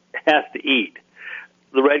has to eat.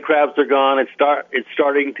 The red crabs are gone. It's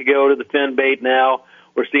starting to go to the fin bait now.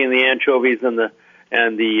 We're seeing the anchovies and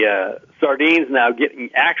the sardines now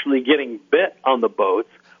getting bit on the boats.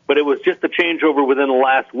 But it was just a changeover within the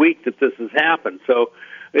last week that this has happened. So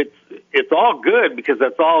it's all good because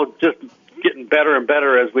that's all just getting better and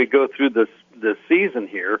better as we go through this season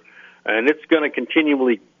here, and it's going to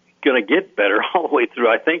continually get better all the way through.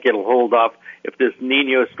 I think it'll hold off if this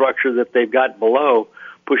Nino structure that they've got below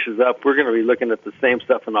pushes up. We're going to be looking at the same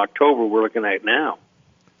stuff in October we're looking at now.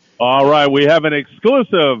 All right, we have an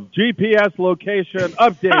exclusive GPS location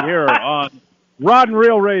update here on Rod and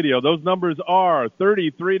Reel Radio. Those numbers are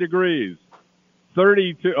 33 degrees,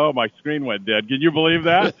 32. Oh, my screen went dead. Can you believe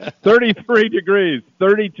that? 33 degrees,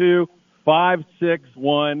 32,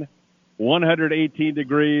 561, 118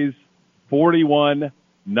 degrees, 41,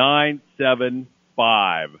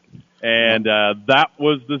 975. And that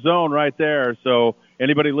was the zone right there. So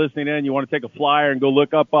anybody listening in, you want to take a flyer and go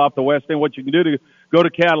look up off the west end, what you can do to go to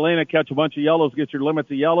Catalina, catch a bunch of yellows, get your limits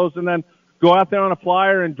of yellows, and then go out there on a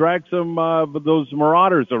flyer and drag some of those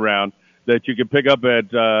marauders around that you can pick up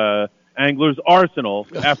at Angler's Arsenal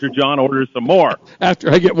after John orders some more.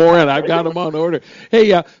 After I get more in, I've got them on order.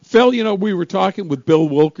 Hey, Phil, we were talking with Bill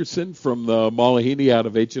Wilkerson from the Malahini out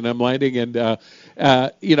of H&M Landing, and,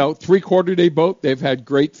 3-quarter-day boat. They've had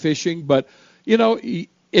great fishing, but,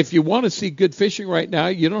 if you want to see good fishing right now,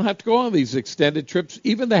 you don't have to go on these extended trips.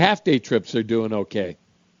 Even the half-day trips are doing okay.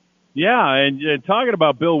 Yeah, and talking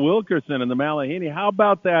about Bill Wilkerson and the Malahini, how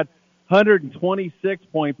about that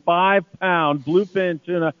 126.5-pound bluefin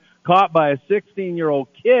tuna caught by a 16-year-old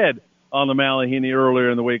kid on the Malahini earlier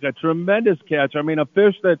in the week? A tremendous catch. I mean, a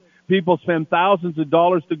fish that people spend thousands of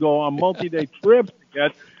dollars to go on multi-day trips to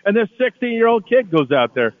catch, and this 16-year-old kid goes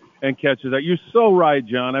out there and catches that. You're so right,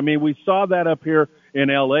 John. I mean, we saw that up here in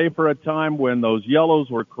L.A. for a time when those yellows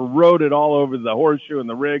were corroded all over the horseshoe and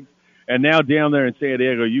the rigs, and now down there in San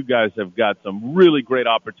Diego, you guys have got some really great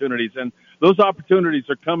opportunities, and those opportunities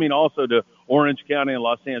are coming also to Orange County and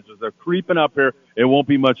Los Angeles. They're creeping up here. It won't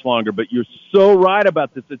be much longer, but you're so right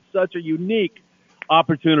about this. It's such a unique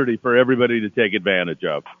opportunity for everybody to take advantage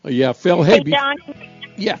of. Yeah, Phil. Hey, John.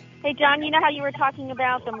 Yeah. Hey, John, you know how you were talking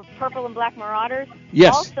about the purple and black marauders?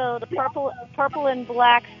 Yes. Also, the purple and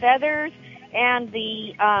black feathers and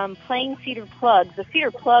the plain cedar plugs. The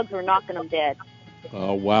cedar plugs were knocking them dead.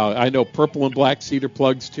 Oh, wow. I know purple and black cedar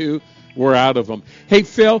plugs, too. We're out of them. Hey,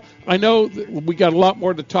 Phil, I know we got a lot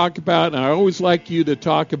more to talk about, and I always like you to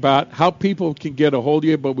talk about how people can get a hold of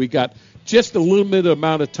you, but we got just a limited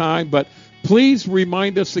amount of time. But please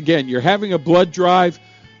remind us again, you're having a blood drive.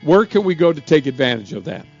 Where can we go to take advantage of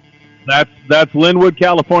that? That's Linwood,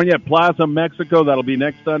 California at Plaza Mexico. That'll be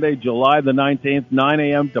next Sunday, July the 19th, 9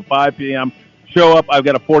 a.m. to 5 p.m. Show up. I've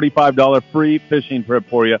got a $45 free fishing trip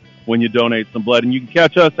for you when you donate some blood. And you can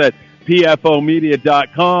catch us at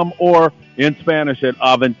pfomedia.com or in Spanish at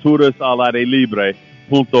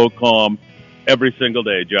aventurasalaredelibre.com every single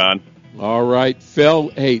day, John. All right, Phil.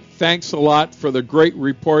 Hey, thanks a lot for the great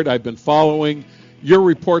report. I've been following your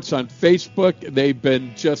reports on Facebook. They've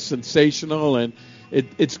been just sensational, and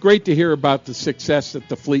it's great to hear about the success that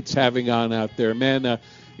the fleet's having on out there. Man,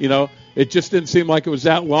 it just didn't seem like it was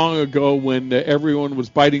that long ago when everyone was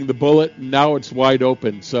biting the bullet, and now it's wide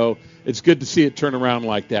open. So it's good to see it turn around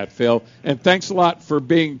like that, Phil. And thanks a lot for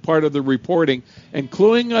being part of the reporting and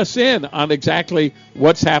cluing us in on exactly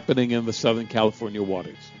what's happening in the Southern California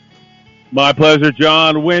waters. My pleasure,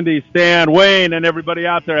 John, Wendy, Stan, Wayne, and everybody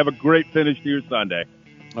out there. Have a great finish to your Sunday.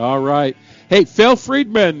 All right. Hey, Phil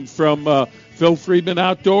Friedman from Phil Friedman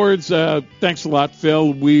Outdoors. Thanks a lot,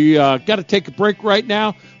 Phil. We got to take a break right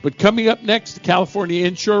now, but coming up next, the California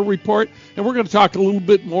Inshore Report, and we're going to talk a little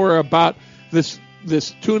bit more about this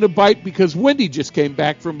tuna bite because Wendy just came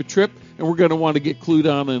back from a trip, and we're going to want to get clued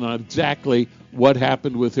on exactly what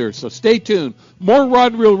happened with her. So stay tuned. More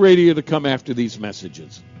Rod and Reel Radio to come after these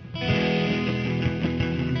messages.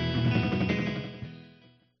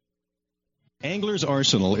 Angler's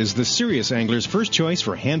Arsenal is the serious angler's first choice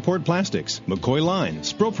for hand-poured plastics, McCoy line,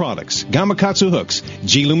 Spro products, Gamakatsu hooks,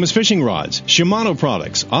 G. Loomis fishing rods, Shimano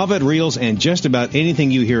products, Avet reels, and just about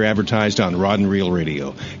anything you hear advertised on Rod and Reel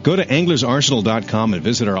Radio. Go to anglersarsenal.com and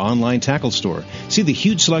visit our online tackle store. See the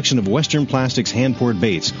huge selection of Western Plastics hand-poured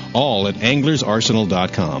baits, all at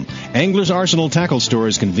anglersarsenal.com. Angler's Arsenal Tackle Store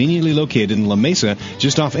is conveniently located in La Mesa,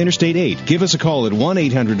 just off Interstate 8. Give us a call at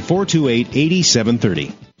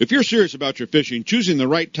 1-800-428-8730. If you're serious about your fishing, choosing the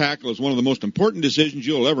right tackle is one of the most important decisions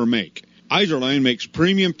you'll ever make. Izorline makes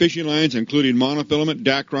premium fishing lines including monofilament,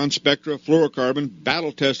 Dacron, Spectra, fluorocarbon,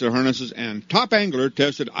 battle-tested harnesses, and top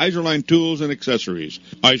angler-tested Izorline tools and accessories.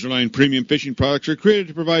 Izorline premium fishing products are created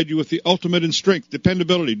to provide you with the ultimate in strength,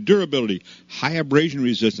 dependability, durability, high abrasion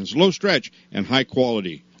resistance, low stretch, and high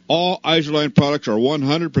quality. All Izorline products are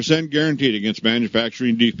 100% guaranteed against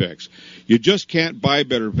manufacturing defects. You just can't buy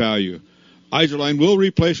better value. Izorline will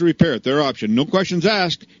replace or repair at their option. No questions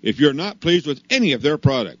asked if you're not pleased with any of their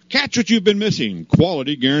products. Catch what you've been missing.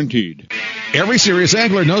 Quality guaranteed. Every serious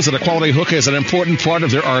angler knows that a quality hook is an important part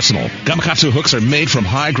of their arsenal. Gamakatsu hooks are made from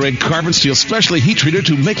high-grade carbon steel specially heat-treated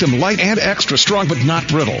to make them light and extra strong but not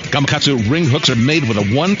brittle. Gamakatsu ring hooks are made with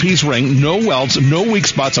a one-piece ring, no welds, no weak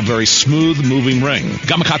spots, a very smooth-moving ring.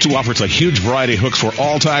 Gamakatsu offers a huge variety of hooks for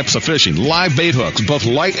all types of fishing. Live bait hooks, both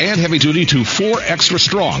light and heavy-duty to 4 extra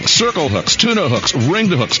strong. Circle hooks, tuna hooks,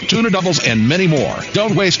 ringed hooks, tuna doubles, and many more.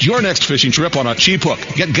 Don't waste your next fishing trip on a cheap hook.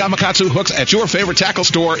 Get Gamakatsu hooks at your favorite tackle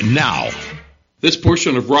store now. This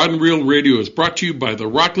portion of Rod and Reel Radio is brought to you by the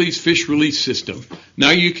Rockley's Fish Release System. Now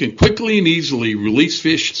you can quickly and easily release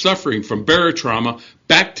fish suffering from barotrauma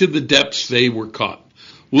back to the depths they were caught.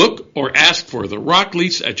 Look or ask for the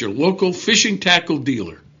Rockley's at your local fishing tackle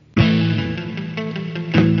dealer.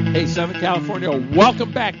 Hey, Southern California,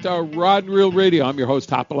 welcome back to Rod and Reel Radio. I'm your host,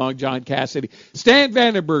 Hopalong John Cassidy. Stan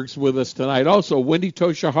Vandenberg's with us tonight. Also, Wendy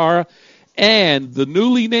Toshihara and the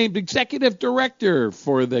newly named Executive Director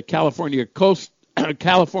for the California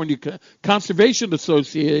Conservation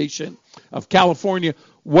Association of California,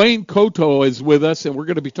 Wayne Koto, is with us, and we're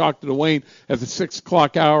going to be talking to Wayne at the 6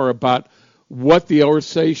 o'clock hour about what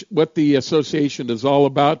the association is all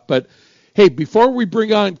about. But hey, before we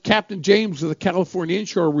bring on Captain James of the California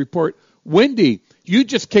Inshore Report, Wendy, you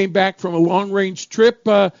just came back from a long-range trip.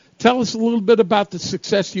 Tell us a little bit about the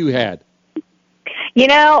success you had. You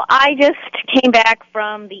know, I just came back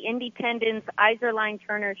from the Independence Iserline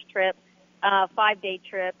Turner's trip, 5-day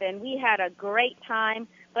trip, and we had a great time.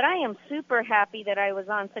 But I am super happy that I was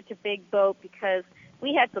on such a big boat because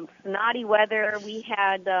we had some snotty weather. We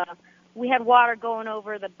had water going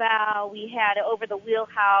over the bow. We had over the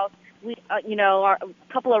wheelhouse. We, a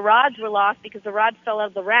couple of rods were lost because the rods fell out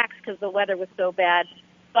of the racks because the weather was so bad.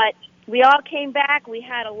 But we all came back. We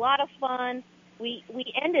had a lot of fun. We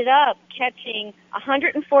ended up catching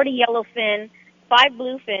 140 yellowfin, 5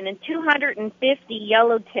 bluefin, and 250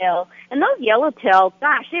 yellowtail. And those yellowtail,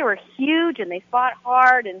 gosh, they were huge and they fought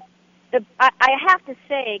hard. And I have to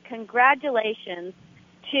say, congratulations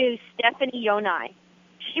to Stephanie Yonai.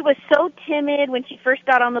 She was so timid when she first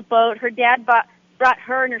got on the boat. Her dad brought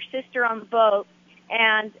her and her sister on the boat,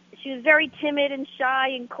 and she was very timid and shy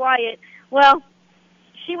and quiet. Well,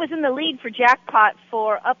 she was in the lead for jackpot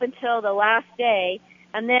for up until the last day,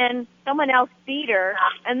 and then someone else beat her,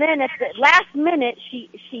 and then at the last minute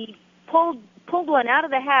she pulled one out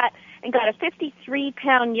of the hat and got a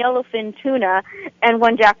 53-pound yellowfin tuna and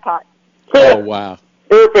won jackpot. Oh, wow.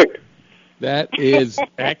 Perfect. That is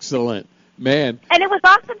excellent, man. And it was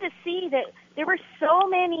awesome to see that there were so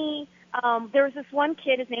many. There was this one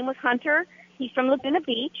kid, his name was Hunter. He's from Laguna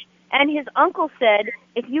Beach, and his uncle said,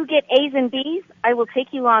 if you get A's and B's, I will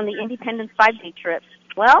take you on the Independence 5-day trip.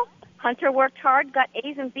 Well, Hunter worked hard, got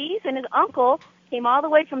A's and B's, and his uncle came all the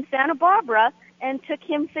way from Santa Barbara and took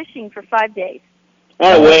him fishing for 5 days.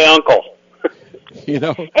 Oh, way, Uncle.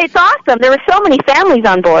 It's awesome. There were so many families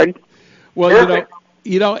on board. Well,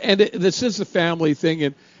 and this is a family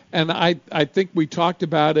thing, and I think we talked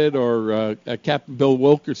about it, or Captain Bill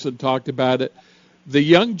Wilkerson talked about it. The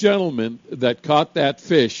young gentleman that caught that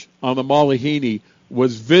fish on the Malihini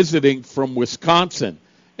was visiting from Wisconsin,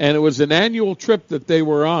 and it was an annual trip that they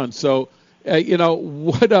were on. So,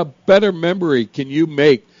 what a better memory can you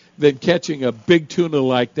make than catching a big tuna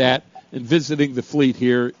like that and visiting the fleet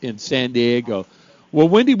here in San Diego? Well,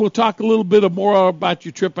 Wendy, we'll talk a little bit more about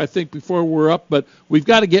your trip, I think, before we're up, but we've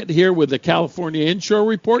got to get here with the California Inshore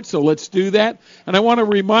Report, so let's do that. And I want to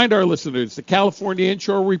remind our listeners, the California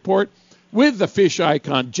Inshore Report with the fish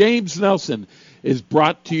icon, James Nelson, is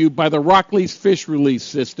brought to you by the Rockley's Fish Release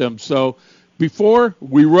System. So before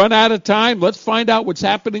we run out of time, let's find out what's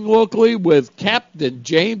happening locally with Captain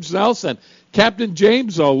James Nelson. Captain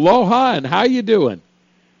James, aloha, and how you doing?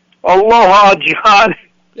 Aloha, John.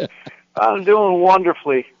 I'm doing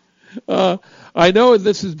wonderfully. I know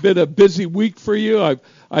this has been a busy week for you.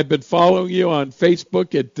 I've been following you on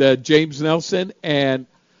Facebook at James Nelson, and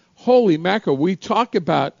holy mackerel, we talk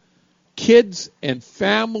about kids and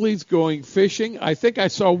families going fishing. I think I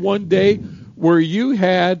saw one day where you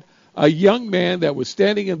had a young man that was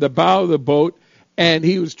standing in the bow of the boat, and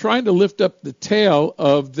he was trying to lift up the tail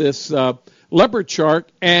of this leopard shark,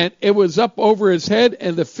 and it was up over his head,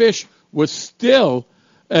 and the fish was still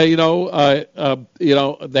the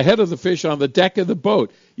head of the fish on the deck of the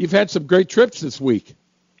boat. You've had some great trips this week.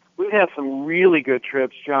 We've had some really good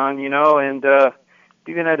trips, John, and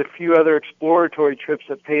even had a few other exploratory trips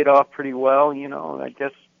that paid off pretty well, and I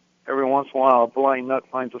guess every once in a while a blind nut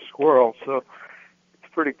finds a squirrel, so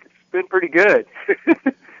it's been pretty good.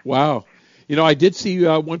 Wow. I did see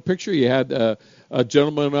one picture. You had a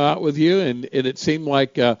gentleman out with you, and it seemed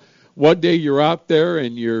like one day you're out there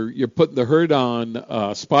and you're putting the herd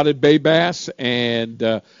on spotted bay bass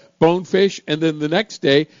and bonefish, and then the next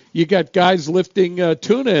day you got guys lifting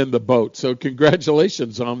tuna in the boat. So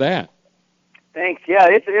congratulations on that. Thanks. Yeah,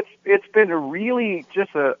 it's been a really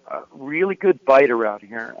good bite around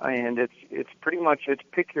here, and it's pretty much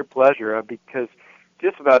pick your pleasure because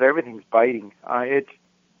just about everything's biting. It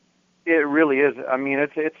really is. I mean,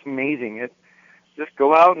 it's amazing. Just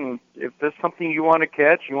go out, and if there's something you want to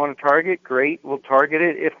catch, you want to target, great, we'll target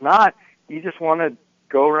it. If not, you just want to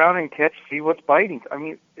go around and see what's biting. I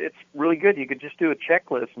mean, it's really good. You could just do a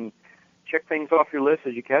checklist and check things off your list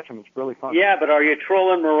as you catch them. It's really fun. Yeah, but are you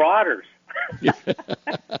trolling marauders?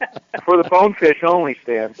 For the bonefish only,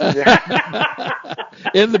 Stan.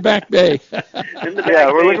 In the back bay. In the back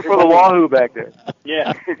Yeah, we're looking for the wahoo back there.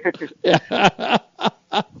 Yeah.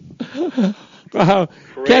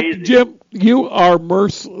 Captain Jim, you are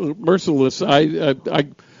merciless.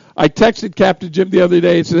 I texted Captain Jim the other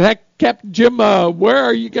day and said, "Heck, Captain Jim, where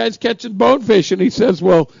are you guys catching bonefish?" And he says,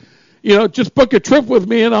 "Well, just book a trip with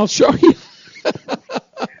me and I'll show you."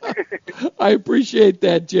 I appreciate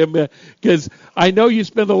that, Jim, because I know you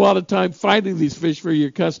spend a lot of time finding these fish for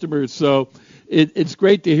your customers, so it's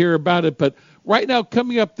great to hear about it. But right now,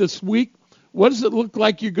 coming up this week, what does it look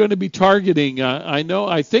like you're going to be targeting?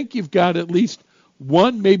 I think you've got at least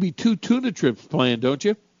one, maybe two tuna trips planned, don't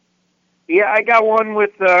you? Yeah, I got one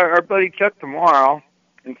with our buddy Chuck tomorrow,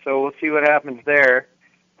 and so we'll see what happens there.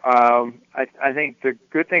 I think the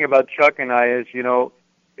good thing about Chuck and I is,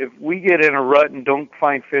 if we get in a rut and don't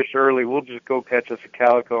find fish early, we'll just go catch us a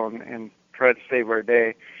calico and try to save our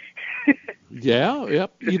day. Yeah,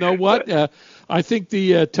 yep. You know what? I think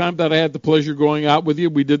the time that I had the pleasure going out with you,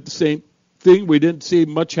 we did the same thing. We didn't see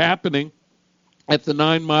much happening at the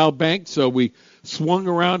 9 Mile bank, so we swung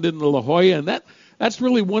around into La Jolla, and that's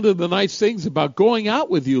really one of the nice things about going out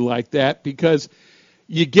with you like that, because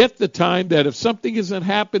you get the time that if something isn't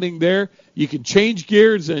happening there, you can change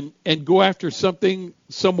gears and go after something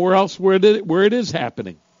somewhere else where it is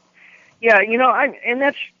happening. Yeah, and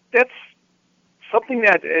that's something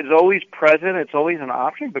that is always present. It's always an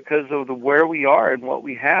option because of where we are and what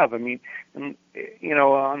we have. I mean, on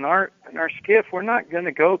our skiff, we're not going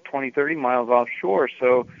to go 20, 30 miles offshore,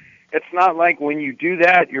 so it's not like when you do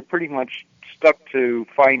that, you're pretty much stuck to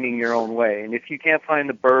finding your own way. And if you can't find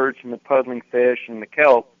the birds and the puddling fish and the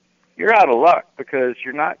kelp, you're out of luck, because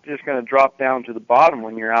you're not just going to drop down to the bottom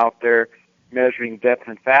when you're out there measuring depth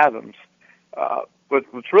in fathoms. But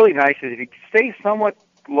what's really nice is if you stay somewhat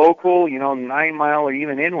local, 9 Mile or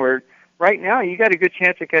even inward, right now you got a good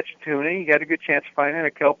chance of catching tuna, you got a good chance of finding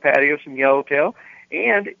a kelp patio, some yellowtail,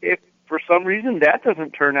 and if for some reason that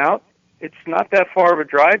doesn't turn out, it's not that far of a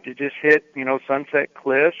drive to just hit, Sunset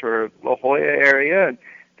Cliffs or La Jolla area and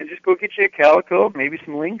just go get you a calico, maybe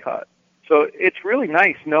some lingcod. So it's really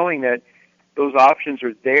nice knowing that those options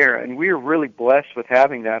are there, and we're really blessed with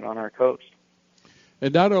having that on our coast.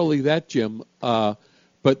 And not only that, Jim,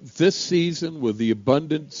 but this season with the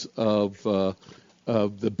abundance of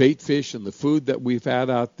the bait fish and the food that we've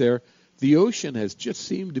had out there, the ocean has just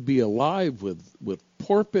seemed to be alive with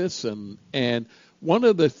porpoise and one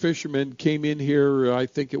of the fishermen came in here, I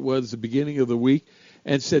think it was the beginning of the week,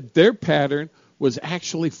 and said their pattern was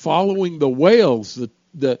actually following the whales.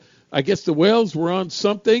 I guess the whales were on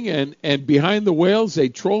something, and behind the whales, they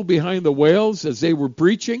trolled behind the whales as they were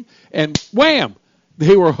breaching, and wham!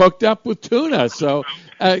 They were hooked up with tuna. So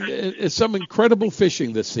it's some incredible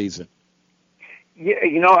fishing this season. Yeah,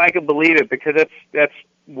 I can believe it, because that's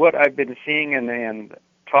what I've been seeing and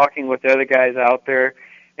talking with the other guys out there.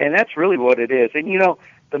 And that's really what it is. And, the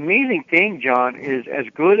amazing thing, John, is as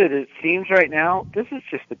good as it seems right now, this is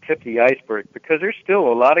just the tip of the iceberg, because there's still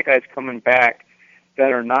a lot of guys coming back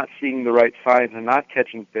that are not seeing the right signs and not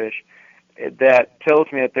catching fish. That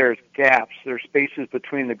tells me that there's gaps, there's spaces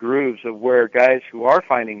between the grooves of where guys who are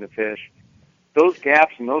finding the fish, those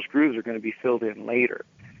gaps and those grooves are going to be filled in later.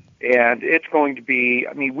 And it's going to be,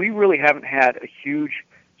 we really haven't had a huge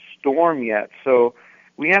storm yet, so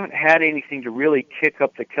we haven't had anything to really kick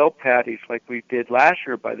up the kelp patties like we did last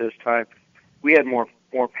year. By this time, we had more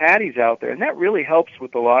patties out there, and that really helps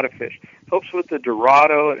with a lot of fish. It helps with the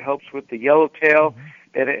Dorado, it helps with the yellowtail,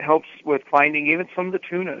 and it helps with finding even some of the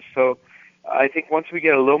tunas. So I think once we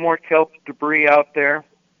get a little more kelp debris out there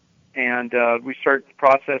and we start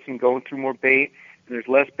processing, going through more bait, and there's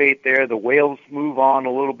less bait there, the whales move on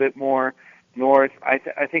a little bit more north,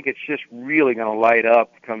 I think it's just really going to light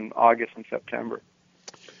up come August and September.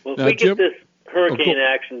 Well, if we get this hurricane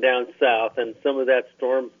action down south and some of that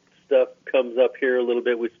storm stuff comes up here a little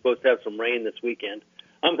bit, we're supposed to have some rain this weekend.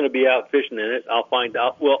 I'm going to be out fishing in it. I'll find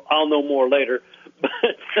out. Well, I'll know more later.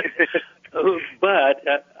 But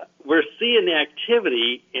we're seeing the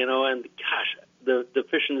activity, and gosh, the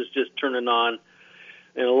fishing is just turning on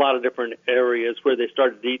in a lot of different areas where they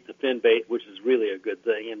started to eat the fin bait, which is really a good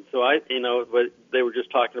thing. And so they were just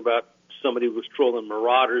talking about somebody was trolling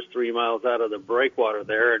marauders 3 miles out of the breakwater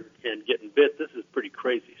there and getting bit. This is pretty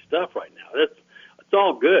crazy stuff right now. It's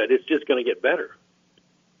all good. It's just going to get better.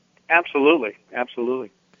 Absolutely.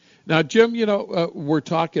 Now, Jim, we're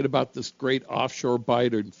talking about this great offshore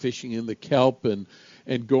bite and fishing in the kelp, and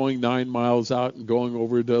and going 9 miles out and going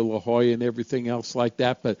over to La Jolla and everything else like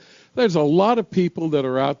that. But there's a lot of people that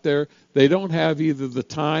are out there. They don't have either the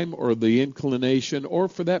time or the inclination, or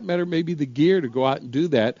for that matter, maybe the gear to go out and do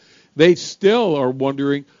that. They still are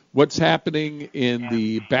wondering what's happening in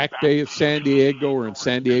the Back Bay of San Diego or in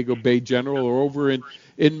San Diego Bay General or over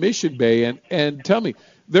in Mission Bay. And tell me,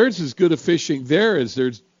 there's as good a fishing there as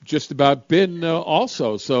there's just about been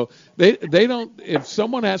also. So they don't, if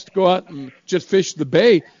someone has to go out and just fish the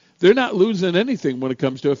bay, they're not losing anything when it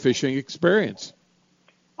comes to a fishing experience.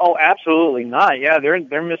 Oh, absolutely not. Yeah,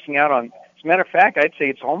 they're missing out on. As a matter of fact, I'd say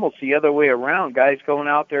it's almost the other way around. Guys going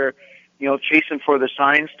out there, chasing for the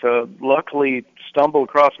signs to luckily stumble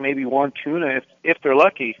across maybe one tuna if they're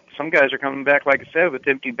lucky. Some guys are coming back, like I said, with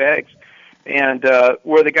empty bags. And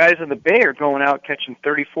where the guys in the bay are going out catching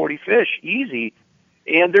 30, 40 fish, easy.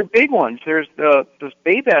 And they're big ones. There's the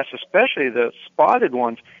bay bass, especially the spotted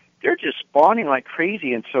ones. They're just spawning like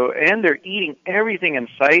crazy, and they're eating everything in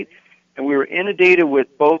sight. And we were inundated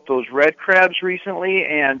with both those red crabs recently,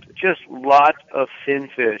 and just lots of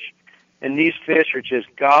finfish. And these fish are just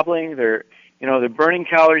gobbling. They're burning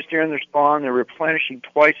calories during their spawn. They're replenishing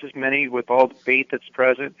twice as many with all the bait that's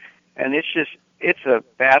present. And it's a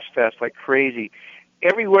bass fest like crazy.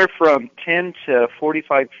 Everywhere from 10 to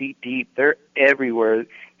 45 feet deep. They're everywhere.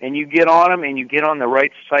 And you get on them and you get on the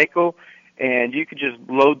right cycle, and you could just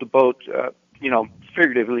load the boat,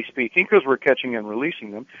 figuratively speaking, because we're catching and releasing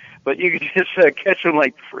them. But you could just catch them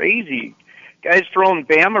like crazy. Guys throwing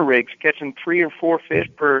Bama rigs, catching 3 or 4 fish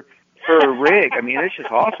per rig. I mean, it's just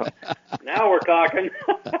awesome. Now we're talking.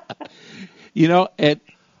 And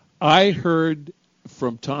I heard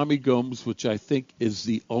from Tommy Gomes, which I think is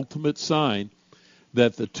the ultimate sign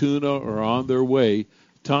that the tuna are on their way.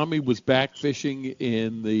 Tommy was back fishing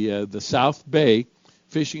in the South Bay,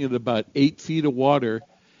 fishing at about 8 feet of water,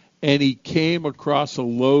 and he came across a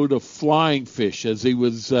load of flying fish as he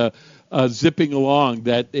was zipping along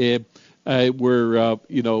that were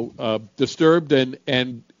disturbed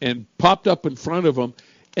and popped up in front of him.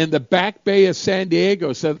 And the Back Bay of San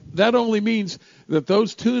Diego said that only means that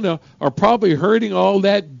those tuna are probably herding all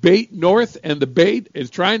that bait north, and the bait is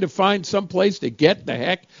trying to find some place to get the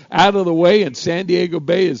heck out of the way, and San Diego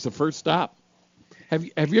Bay is the first stop. Have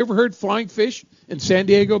you ever heard flying fish in San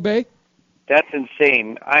Diego Bay? That's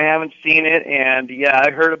insane. I haven't seen it, and yeah,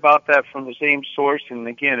 I heard about that from the same source. And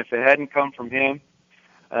again, if it hadn't come from him,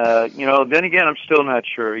 then again, I'm still not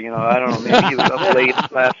sure. I don't know. Maybe he was up late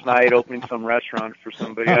last night opening some restaurant for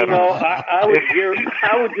somebody. I don't know. I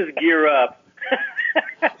would just gear up.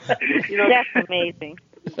 That's amazing.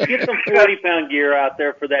 Get some 40-pound gear out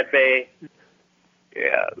there for that bay.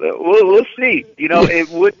 Yeah, we'll see. It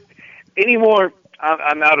would anymore.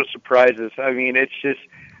 I'm out of surprises. I mean, it's just.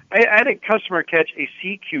 I had a customer catch a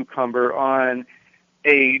sea cucumber on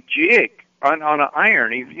a jig. On an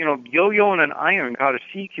iron, yo-yoing an iron, caught a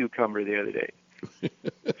sea cucumber the other day.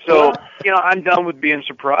 So, I'm done with being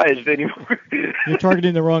surprised anymore. You're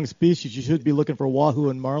targeting the wrong species. You should be looking for wahoo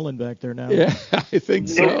and marlin back there now. Yeah, I think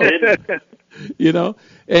so. And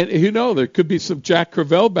there could be some Jack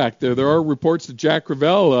Crevalle back there. There are reports of Jack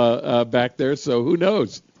Crevalle back there, so who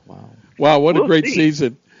knows? Wow, what a great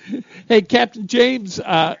season. Hey, Captain James,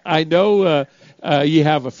 I know you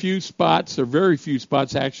have a few spots, or very few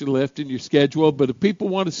spots actually left in your schedule, but if people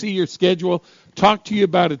want to see your schedule, talk to you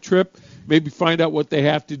about a trip, maybe find out what they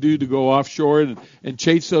have to do to go offshore and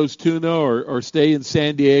chase those tuna or stay in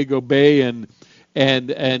San Diego Bay and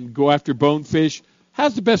go after bonefish,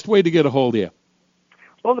 how's the best way to get a hold of you?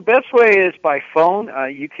 Well, the best way is by phone.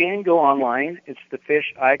 You can go online. It's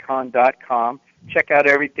thefishicon.com. Check out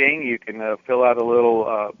everything. You can fill out a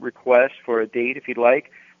little request for a date if you'd like.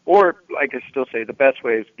 Or, I can still say, the best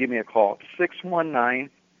way is give me a call,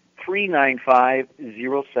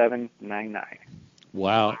 619-395-0799.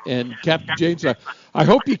 Wow. And, Captain James, I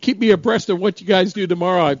hope you keep me abreast of what you guys do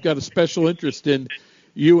tomorrow. I've got a special interest in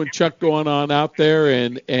you and Chuck going on out there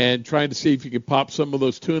and trying to see if you can pop some of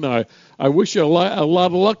those tuna. I wish you a lot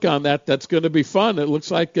of luck on that. That's going to be fun. It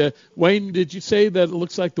looks like, Wayne, did you say that it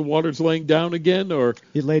looks like the water's laying down again? Or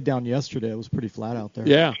it laid down yesterday. It was pretty flat out there.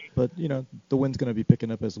 Yeah. But, the wind's going to be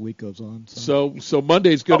picking up as the week goes on. So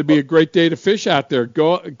Monday's going to be a great day to fish out there.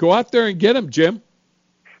 Go out there and get them, Jim.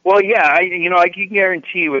 Well, yeah, I can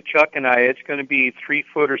guarantee with Chuck and I, it's going to be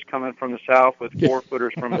 3-footers coming from the south with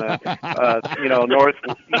 4-footers from the,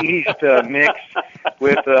 northeast mix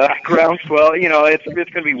with groundswell. It's going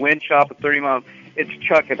to be wind chop at 30 miles. It's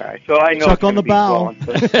Chuck and I, so I know Chuck on the bow.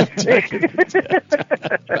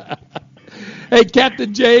 Hey,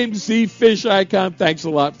 Captain James, the fish icon, thanks a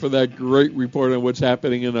lot for that great report on what's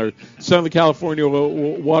happening in our Southern California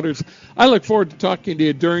waters. I look forward to talking to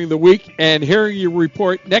you during the week and hearing your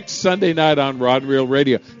report next Sunday night on Rod and Reel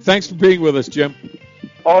Radio. Thanks for being with us, Jim.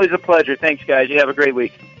 Always a pleasure. Thanks, guys. You have a great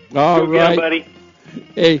week. All right. buddy.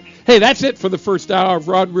 Hey, that's it for the first hour of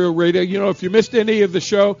Rod and Reel Radio. You know, if you missed any of the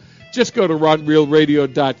show, just go to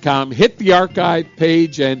rodandreelradio.com, hit the archive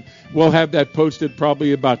page, and we'll have that posted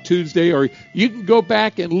probably about Tuesday. Or you can go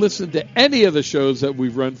back and listen to any of the shows that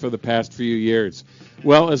we've run for the past few years.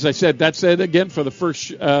 Well, as I said, that's it again for the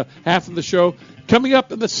first half of the show. Coming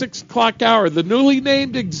up in the 6 o'clock hour, the newly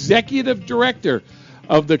named Executive Director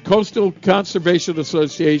of the Coastal Conservation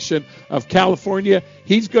Association of California.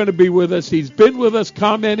 He's going to be with us. He's been with us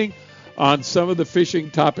commenting on some of the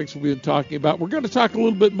fishing topics we've been talking about. We're going to talk a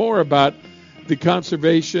little bit more about the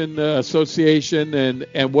Conservation Association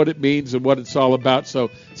and what it means and what it's all about.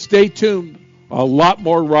 So stay tuned. A lot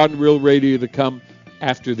more Rod and Reel Radio to come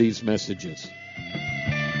after these messages.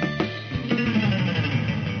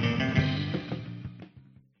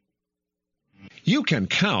 You can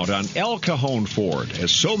count on El Cajon Ford,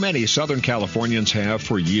 as so many Southern Californians have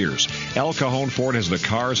for years. El Cajon Ford has the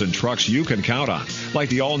cars and trucks you can count on, like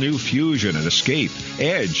the all-new Fusion and Escape,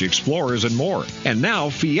 Edge, Explorers, and more. And now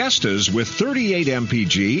Fiestas with 38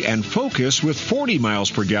 mpg and Focus with 40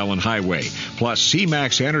 miles per gallon highway, plus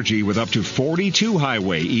C-Max Energy with up to 42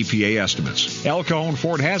 highway EPA estimates. El Cajon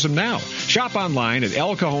Ford has them now. Shop online at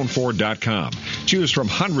elcajonford.com. Choose from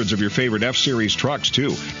hundreds of your favorite F-Series trucks,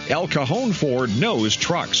 too. El Cajon Ford knows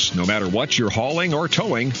trucks, no matter what you're hauling or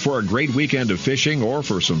towing, for a great weekend of fishing or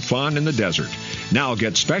for some fun in the desert. Now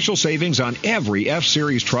get special savings on every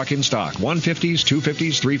F-Series truck in stock, 150s,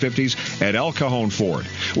 250s, 350s at El Cajon Ford.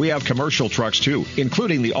 We have commercial trucks, too,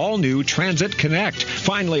 including the all-new Transit Connect.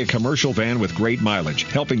 Finally, a commercial van with great mileage,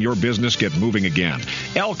 helping your business get moving again.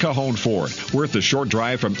 El Cajon Ford, worth the short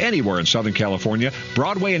drive from anywhere in Southern California,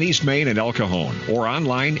 Broadway and East Main at El Cajon, or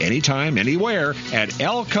online anytime, anywhere at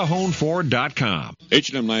elcajonford.com.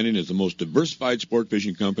 H&M Landing is the most diversified sport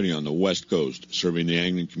fishing company on the West Coast. Serving the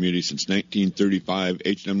angling community since 1935,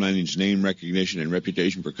 H&M Landing's name recognition and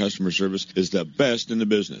reputation for customer service is the best in the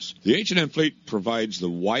business. The H&M fleet provides the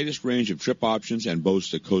widest range of trip options and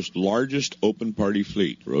boasts the coast's largest open party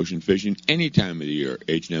fleet. For ocean fishing any time of the year,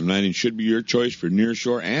 H&M Landing should be your choice for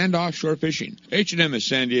nearshore and offshore fishing. H&M is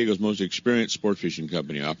San Diego's most experienced sport fishing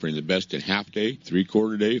company, offering the best in half-day,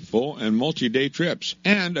 three-quarter-day, full, and multi-day trips,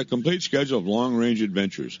 and a complete schedule of long-range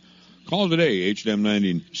adventures. Call today, H&M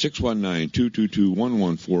Landing,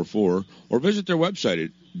 619-222-1144, or visit their website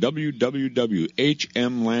at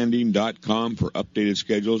www.hmlanding.com for updated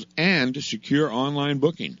schedules and to secure online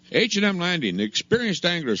booking. H&M Landing, the experienced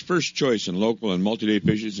angler's first choice in local and multi-day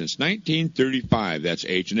fishing since 1935. That's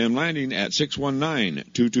H&M Landing at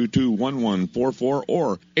 619-222-1144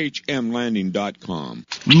 or hmlanding.com.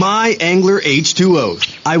 My Angler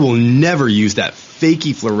H2O. I will never use that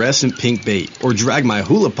fakey fluorescent pink bait or drag my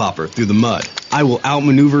hula popper through the mud. I will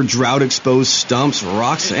outmaneuver drought-exposed stumps,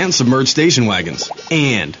 rocks, and submerged station wagons.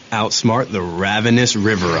 And outsmart the ravenous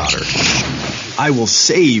river otter. I will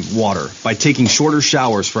save water by taking shorter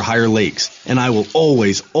showers for higher lakes. And I will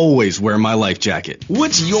always, always wear my life jacket.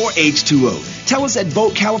 What's your H2O? Tell us at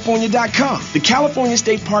BoatCalifornia.com. The California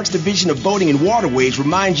State Parks Division of Boating and Waterways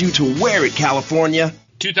reminds you to wear it, California.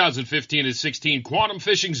 2015 and 16, Quantum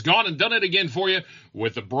Fishing's gone and done it again for you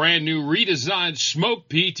with the brand new redesigned Smoke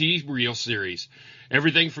PT Reel Series.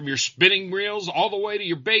 Everything from your spinning reels all the way to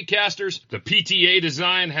your bait casters. The PTA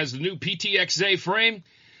design has the new PTXA frame.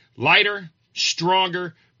 Lighter,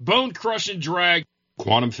 stronger, bone-crushing drag.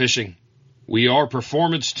 Quantum Fishing. We are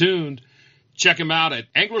performance tuned. Check them out at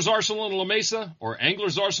Anglers Arsenal in La Mesa or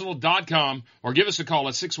anglersarsenal.com or give us a call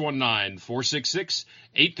at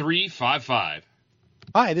 619-466-8355.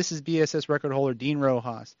 Hi, this is BSS record holder Dean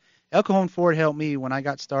Rojas. El Cajon Ford helped me when I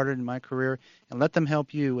got started in my career, and let them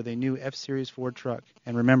help you with a new F-Series Ford truck.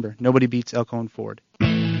 And remember, nobody beats El Cajon Ford.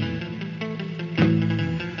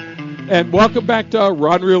 And welcome back to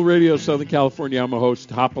Rod and Reel Radio, Southern California. I'm a host,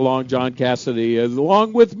 Hopalong John Cassidy.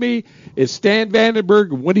 Along with me is Stan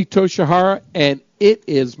Vandenberg and Winnie Toshihara, and it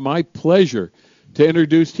is my pleasure to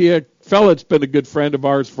introduce to you a fellow that's been a good friend of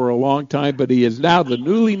ours for a long time, but he is now the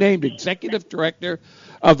newly named Executive Director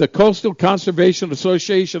of the Coastal Conservation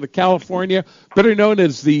Association of California, better known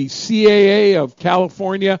as the CAA of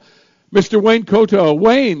California, Mr. Wayne Koto.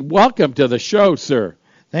 Wayne, welcome to the show, sir.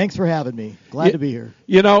 Thanks for having me. Glad to be here.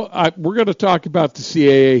 You know, we're going to talk about the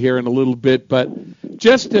CAA here in a little bit, but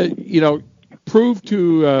just to, prove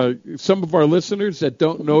to some of our listeners that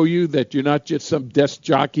don't know you that you're not just some desk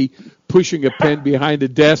jockey pushing a pen behind a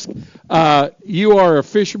desk. You are a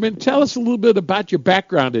fisherman. Tell us a little bit about your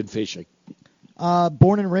background in fishing.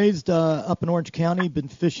 Born and raised up in Orange County. Been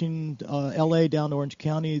fishing L.A. down to Orange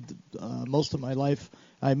County most of my life.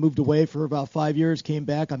 I moved away for about 5 years, came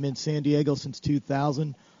back. I'm in San Diego since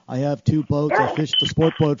 2000. I have 2 boats. I fish the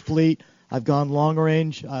sport boat fleet. I've gone long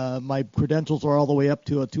range. My credentials are all the way up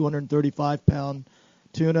to a 235-pound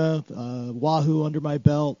tuna, wahoo under my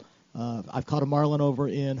belt. I've caught a marlin over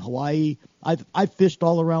in Hawaii. I've fished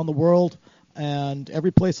all around the world, and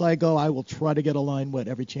every place I go, I will try to get a line wet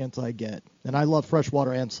every chance I get. And I love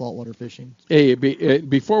freshwater and saltwater fishing. Hey,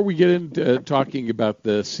 before we get into talking about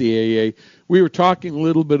the CAA, we were talking a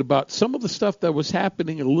little bit about some of the stuff that was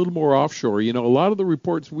happening a little more offshore. You know, a lot of the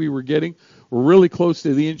reports we were getting were really close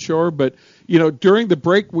to the inshore, but, you know, during the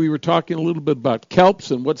break we were talking a little bit about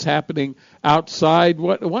kelps and what's happening outside.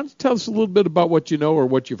 Why don't you tell us a little bit about what you know or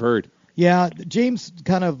what you've heard? Yeah, James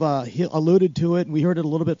kind of alluded to it, and we heard it a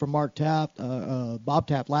little bit from Bob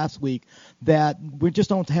Taft last week, that we just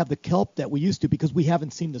don't have the kelp that we used to because we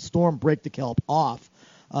haven't seen the storm break the kelp off.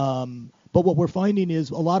 But what we're finding is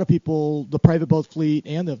a lot of people, the private boat fleet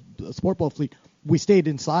and the sport boat fleet, we stayed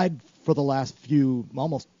inside for the last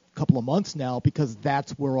almost couple of months now because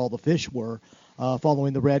that's where all the fish were,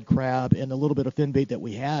 following the red crab and a little bit of fin bait that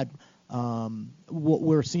we had. What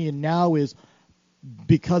we're seeing now is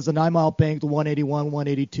because the 9 Mile Bank, the 181,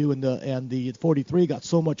 182, and the 43 got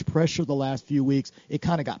so much pressure the last few weeks, it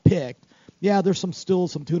kind of got picked. Yeah, there's still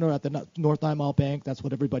some tuna at the North 9 Mile Bank. That's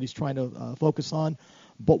what everybody's trying to focus on.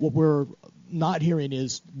 But what we're not hearing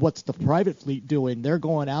is what's the private fleet doing. They're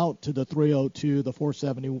going out to the 302, the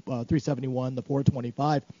 470, 371, the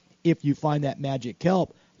 425. If you find that magic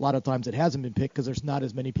kelp, a lot of times it hasn't been picked because there's not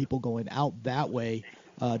as many people going out that way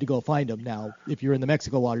to go find them. Now, if you're in the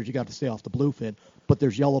Mexico waters, you got to stay off the bluefin. But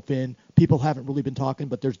there's yellowfin. People haven't really been talking,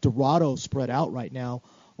 but there's Dorado spread out right now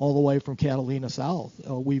all the way from Catalina south.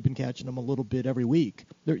 We've been catching them a little bit every week.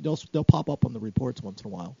 They'll pop up on the reports once in a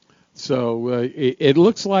while. So it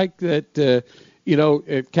looks like that,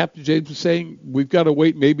 Captain James was saying we've got to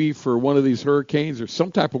wait maybe for one of these hurricanes or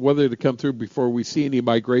some type of weather to come through before we see any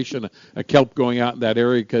migration, a kelp going out in that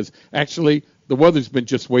area, because actually the weather's been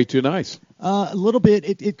just way too nice. A little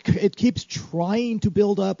bit. It keeps trying to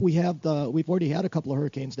build up. We've already had a couple of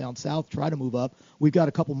hurricanes down south try to move up. We've got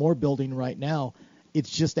a couple more building right now. It's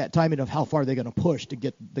just that timing of how far they're going to push to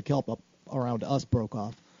get the kelp up around us broke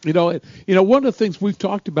off. One of the things we've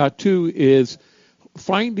talked about too is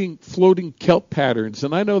finding floating kelp patterns,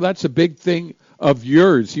 and I know that's a big thing of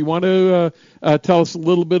yours. You want to tell us a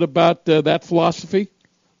little bit about that philosophy?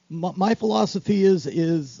 My philosophy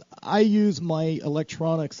is I use my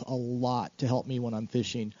electronics a lot to help me when I'm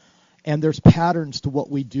fishing, and there's patterns to what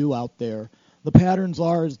we do out there. The patterns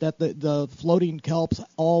is that the floating kelps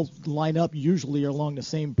all line up usually along the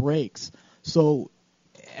same breaks. So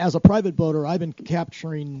as a private boater, I've been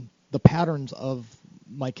capturing the patterns of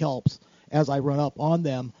my kelps as I run up on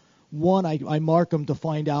them. One, I mark them to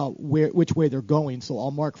find out which way they're going. So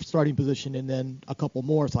I'll mark starting position and then a couple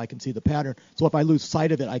more so I can see the pattern. So if I lose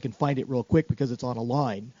sight of it, I can find it real quick because it's on a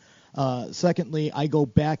line. Secondly, I go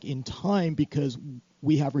back in time because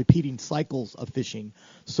we have repeating cycles of fishing.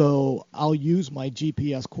 So I'll use my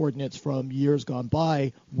GPS coordinates from years gone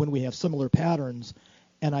by when we have similar patterns,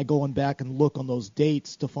 and I go back and look on those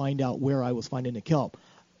dates to find out where I was finding the kelp.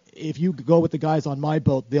 If you go with the guys on my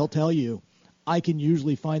boat, they'll tell you I can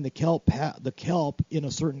usually find the kelp in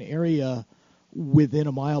a certain area within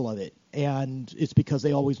a mile of it, and it's because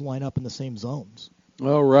they always line up in the same zones.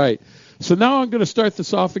 All right. So now I'm going to start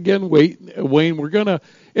this off again, Wayne. We're going to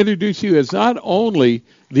introduce you as not only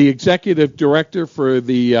the executive director for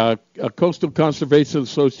the Coastal Conservation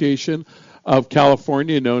Association of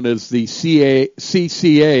California, known as the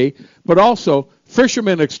CCA, but also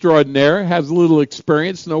fisherman extraordinaire, has a little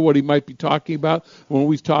experience, know what he might be talking about when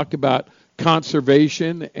we talk about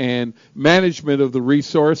conservation and management of the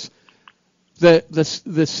resource. The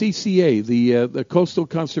CCA, the Coastal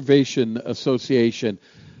Conservation Association,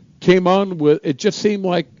 came on with, it just seemed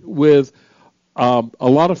like with a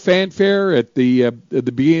lot of fanfare at the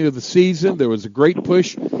beginning of the season. There was a great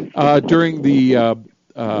push during the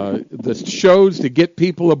shows to get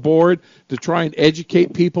people aboard, to try and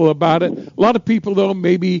educate people about it. A lot of people, though,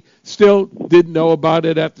 maybe still didn't know about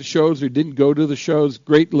it at the shows or didn't go to the shows.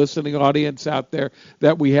 Great listening audience out there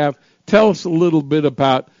that we have. Tell us a little bit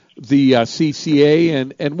about the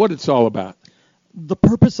CCA and what it's all about. The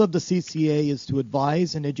purpose of the CCA is to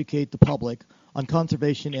advise and educate the public on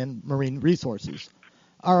conservation and marine resources.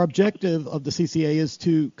 Our objective of the CCA is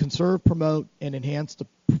to conserve, promote, and enhance the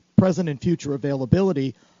present and future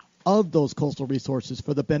availability of those coastal resources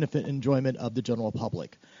for the benefit and enjoyment of the general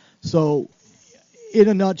public. So, in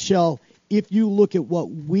a nutshell, if you look at what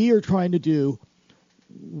we are trying to do,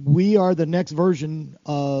 we are the next version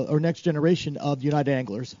or next generation of United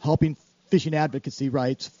Anglers, helping fishing advocacy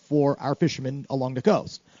rights for our fishermen along the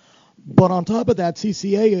coast. But on top of that,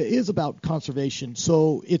 CCA is about conservation.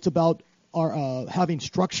 So it's about our having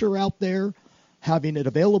structure out there, having it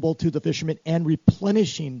available to the fishermen, and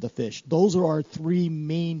replenishing the fish. Those are our three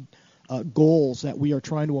main goals that we are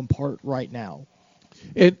trying to impart right now.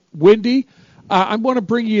 And Wendy, I want to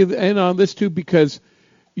bring you in on this too, because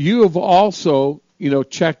you have also,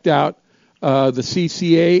 checked out the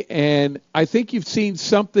CCA, and I think you've seen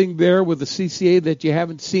something there with the CCA that you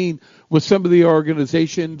haven't seen with some of the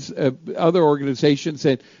organizations, other organizations,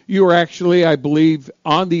 and you are actually, I believe,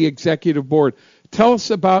 on the executive board. Tell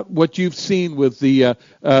us about what you've seen with the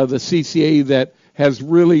CCA that has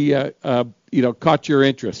really, caught your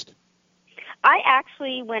interest. I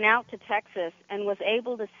actually went out to Texas and was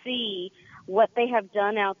able to see what they have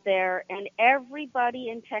done out there, and everybody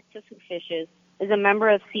in Texas who fishes is a member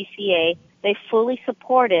of CCA. They fully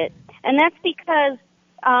support it, and that's because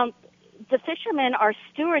the fishermen are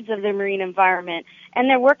stewards of the marine environment, and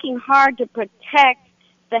they're working hard to protect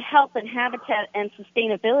the health and habitat and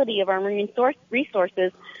sustainability of our marine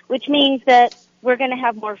resources, which means that we're going to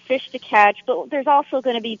have more fish to catch, but there's also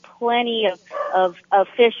going to be plenty of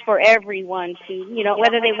fish for everyone to,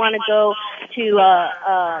 whether they want to go to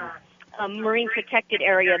a marine protected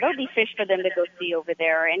area, there'll be fish for them to go see over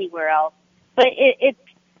there or anywhere else. But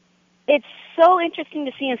it's so interesting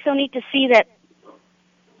to see and so neat to see that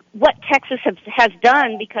what Texas has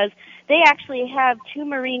done, because they actually have two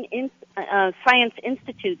marine science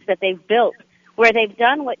institutes that they've built where they've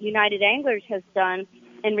done what United Anglers has done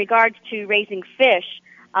in regards to raising fish,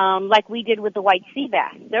 like we did with the white sea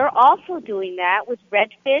bass. They're also doing that with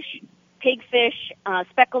redfish, pigfish,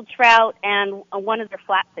 speckled trout, and one of their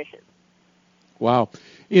flatfishes. Wow.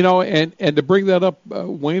 And to bring that up,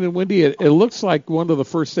 Wayne and Wendy, it looks like one of the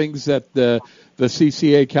first things that the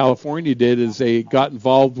CCA California did is they got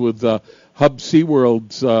involved with Hub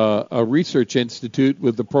SeaWorld's research institute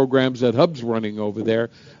with the programs that Hub's running over there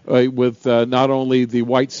with not only the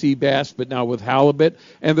white sea bass, but now with halibut.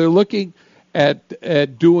 And they're looking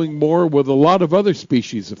at doing more with a lot of other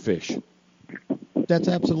species of fish. That's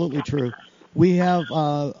absolutely true. We have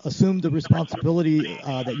assumed the responsibility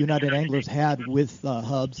that United Anglers had with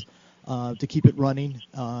Hubs to keep it running,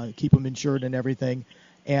 keep them insured and everything,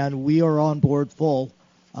 and we are on board full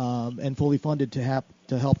and fully funded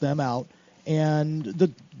to help them out.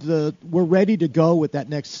 And we're ready to go with that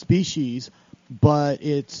next species, but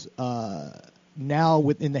it's now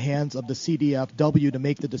within the hands of the CDFW to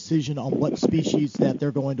make the decision on what species that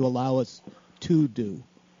they're going to allow us to do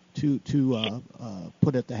to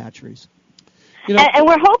put at the hatcheries. And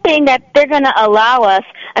we're hoping that they're going to allow us.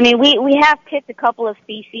 I mean, we have picked a couple of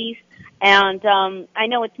species, and I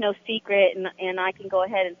know it's no secret, and I can go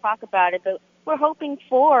ahead and talk about it, but we're hoping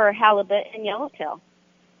for halibut and yellowtail.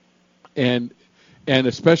 And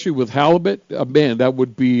especially with halibut, man, that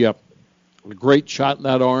would be a great shot in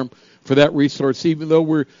that arm for that resource, even though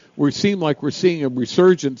we're seeing a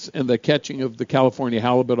resurgence in the catching of the California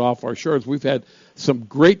halibut off our shores. We've had some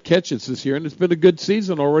great catches this year, and it's been a good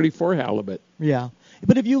season already for halibut. Yeah.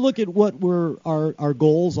 But if you look at what our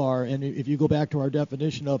goals are, and if you go back to our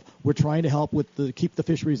definition of we're trying to help with keep the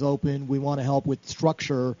fisheries open, we want to help with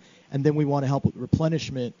structure, and then we want to help with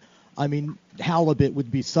replenishment. I mean, halibut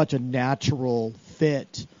would be such a natural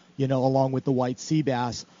fit, along with the white sea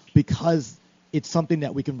bass, because it's something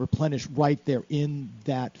that we can replenish right there in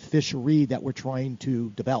that fishery that we're trying to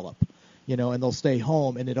develop, and they'll stay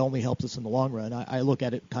home, and it only helps us in the long run. I look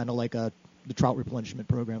at it kind of like the trout replenishment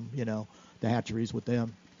program, the hatcheries with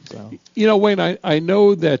them. So. Wayne, I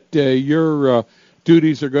know that your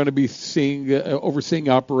duties are going to be overseeing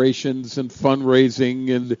operations and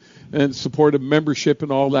fundraising and support of membership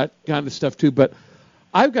and all that kind of stuff too. But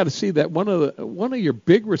I've got to see that one of your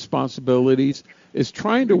big responsibilities is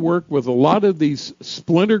trying to work with a lot of these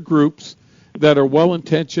splinter groups that are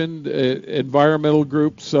well-intentioned, environmental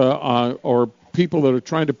groups or people that are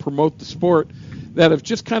trying to promote the sport that have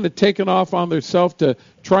just kind of taken off on themselves to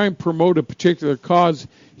try and promote a particular cause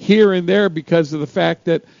here and there because of the fact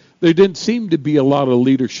that there didn't seem to be a lot of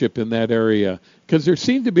leadership in that area. Because there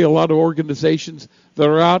seem to be a lot of organizations that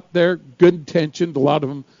are out there, good intentioned. A lot of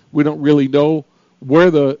them we don't really know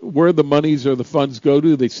where the monies or the funds go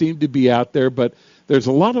to. They seem to be out there, but there's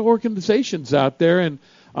a lot of organizations out there, and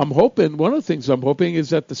one of the things I'm hoping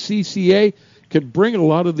is that the CCA can bring a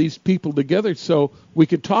lot of these people together so we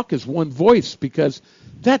can talk as one voice, because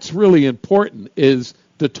that's really important, is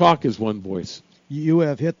to talk as one voice. You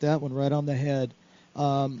have hit that one right on the head.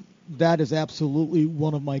 That is absolutely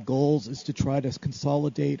one of my goals, is to try to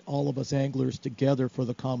consolidate all of us anglers together for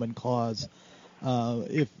the common cause.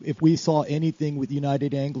 If we saw anything with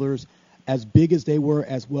United Anglers, as big as they were,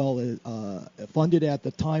 as well as funded at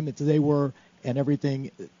the time that they were and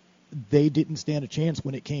everything, they didn't stand a chance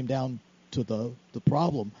when it came down to the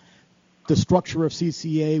problem. The structure of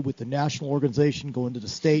CCA with the national organization going to the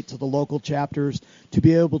state, to the local chapters, to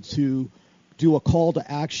be able to do a call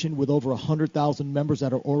to action with over 100,000 members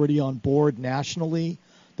that are already on board nationally,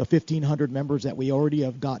 the 1,500 members that we already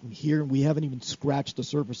have gotten here, and we haven't even scratched the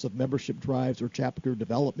surface of membership drives or chapter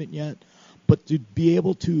development yet. But to be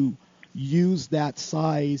able to use that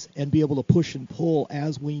size and be able to push and pull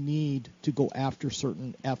as we need to go after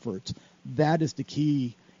certain efforts, that is the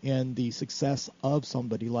key in the success of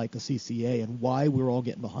somebody like a CCA and why we're all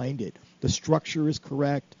getting behind it. The structure is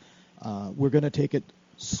correct. We're going to take it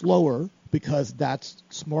slower because that's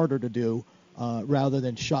smarter to do rather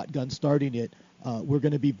than shotgun starting it. We're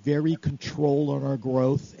going to be very controlled on our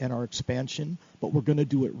growth and our expansion, but we're going to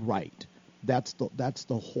do it right. That's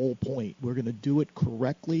the whole point. We're going to do it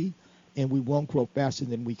correctly, and we won't grow faster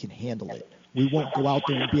than we can handle it. We won't go out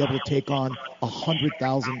there and be able to take on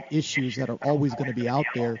 100,000 issues that are always going to be out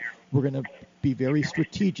there. We're going to be very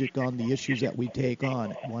strategic on the issues that we take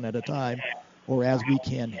on one at a time, or as we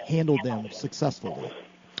can handle them successfully.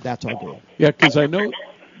 That's our goal. Yeah, because I know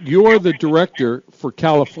you're the director for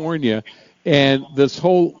California, and this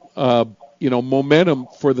whole momentum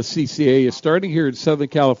for the CCA is starting here in Southern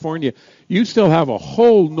California. You still have a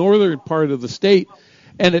whole northern part of the state,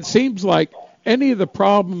 and it seems like any of the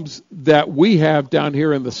problems that we have down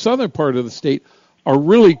here in the southern part of the state are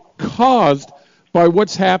really caused by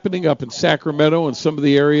what's happening up in Sacramento and some of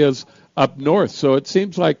the areas up north. So it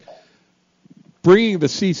seems like bringing the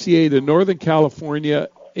CCA to Northern California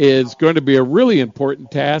is going to be a really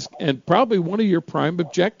important task and probably one of your prime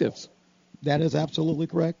objectives. That is absolutely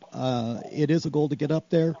correct. It is a goal to get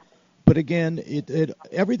up there. But again,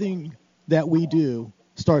 everything that we do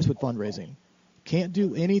starts with fundraising. Can't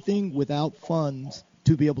do anything without funds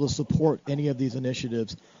to be able to support any of these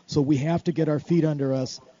initiatives. So we have to get our feet under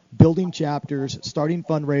us, building chapters, starting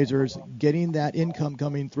fundraisers, getting that income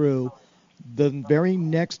coming through. The very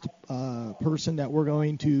next person that we're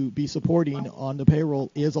going to be supporting on the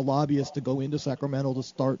payroll is a lobbyist to go into Sacramento to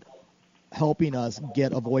start helping us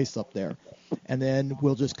get a voice up there. And then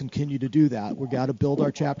we'll just continue to do that. We've got to build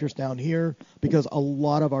our chapters down here because a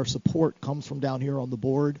lot of our support comes from down here on the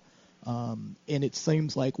board. And it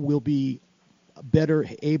seems like we'll be better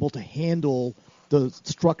able to handle the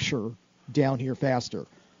structure down here faster.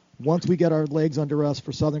 Once we get our legs under us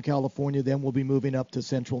for Southern California, then we'll be moving up to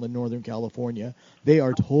Central and Northern California. They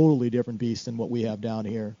are totally different beasts than what we have down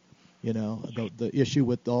here. You know, the issue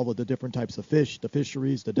with all of the different types of fish, the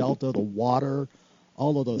fisheries, the delta, the water,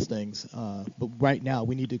 all of those things. But right now,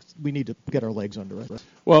 we need to get our legs under us.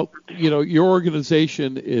 Well, your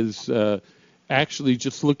organization is actually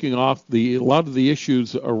just looking off a lot of the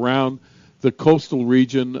issues around the coastal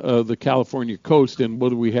region of the California coast. And what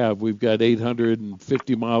do we have? We've got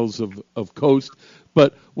 850 miles of coast.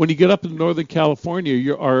 But when you get up in Northern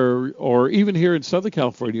California, or even here in Southern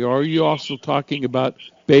California, are you also talking about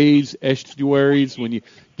bays, estuaries? When you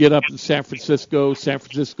get up in San Francisco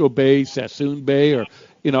Bay, Sassoon Bay, or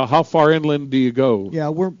how far inland do you go? Yeah,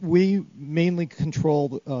 we mainly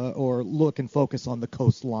control or look and focus on the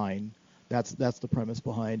coastline. That's the premise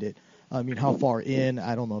behind it. I mean, how far in?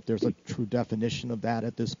 I don't know if there's a true definition of that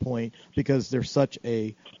at this point because there's such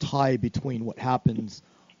a tie between what happens,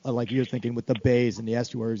 like you're thinking, with the bays and the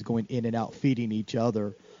estuaries going in and out, feeding each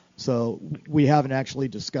other. So we haven't actually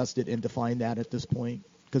discussed it and defined that at this point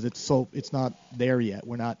because it's not there yet.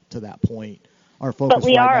 We're not to that point. Our focus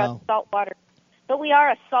right now. But we are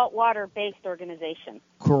a saltwater-based organization.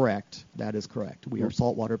 Correct. That is correct. We are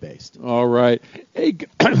saltwater-based. All right. Hey,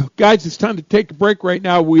 guys, it's time to take a break right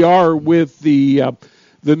now. We are with the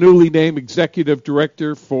newly named executive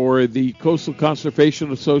director for the Coastal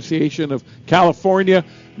Conservation Association of California,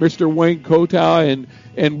 Mr. Wayne Kota,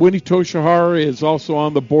 and Winnie Toshihara is also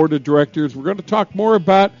on the board of directors. We're going to talk more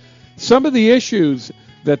about some of the issues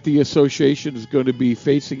that the association is going to be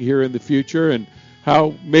facing here in the future and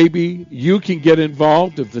how maybe you can get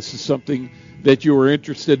involved if this is something that you are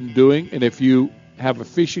interested in doing. And if you have a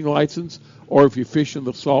fishing license or if you fish in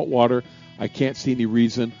the saltwater, I can't see any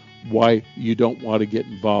reason why you don't want to get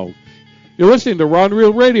involved. You're listening to Rod and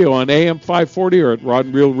Reel Radio on AM 540 or at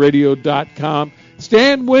rodandreelradio.com.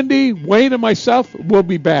 Stan, Wendy, Wayne, and myself will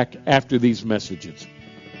be back after these messages.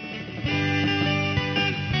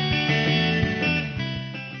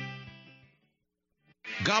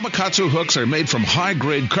 Gamakatsu hooks are made from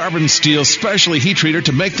high-grade carbon steel specially heat treated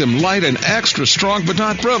to make them light and extra strong but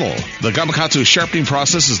not brittle. The Gamakatsu sharpening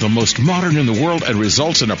process is the most modern in the world and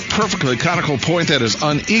results in a perfectly conical point that is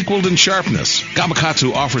unequaled in sharpness.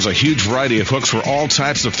 Gamakatsu offers a huge variety of hooks for all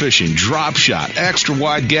types of fishing: drop shot, extra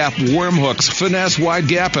wide gap, worm hooks, finesse wide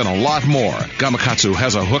gap, and a lot more. Gamakatsu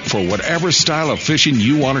has a hook for whatever style of fishing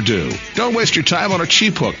you want to do. Don't waste your time on a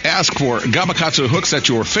cheap hook. Ask for Gamakatsu hooks at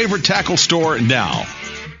your favorite tackle store now.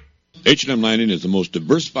 H&M Landing is the most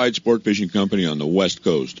diversified sport fishing company on the West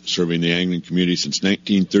Coast. Serving the angling community since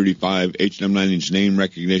 1935, H&M Landing's name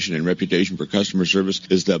recognition and reputation for customer service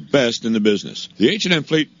is the best in the business. The H&M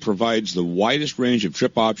fleet provides the widest range of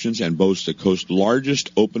trip options and boasts the coast's largest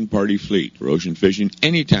open party fleet. For ocean fishing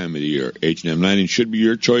any time of the year, H&M Landing should be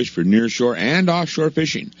your choice for nearshore and offshore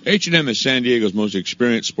fishing. H&M is San Diego's most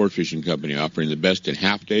experienced sport fishing company, offering the best in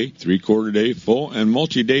half-day, three-quarter-day, full, and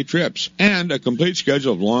multi-day trips, and a complete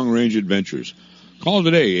schedule of long-range adventures. Call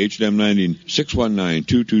today, H&M Landing,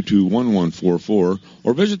 619-222-1144,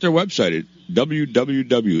 or visit their website at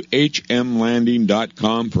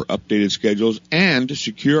www.hmlanding.com for updated schedules and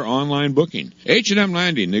secure online booking. H&M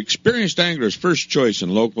Landing, the experienced angler's first choice in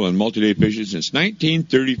local and multi-day fishing since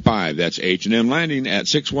 1935. That's H&M Landing at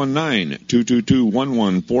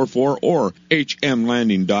 619-222-1144 or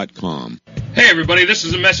hmlanding.com. Hey everybody, this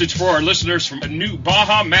is a message for our listeners from a new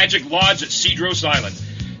Baja Magic Lodge at Cedros Island.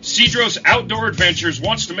 Cedros Outdoor Adventures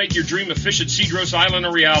wants to make your dream of fish at Cedros Island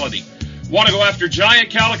a reality. Want to go after giant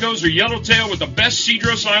calicos or yellowtail with the best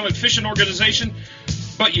Cedros Island fishing organization,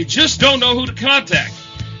 but you just don't know who to contact?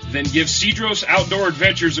 Then give Cedros Outdoor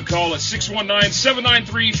Adventures a call at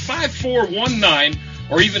 619-793-5419,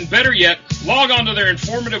 or even better yet, log on to their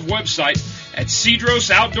informative website at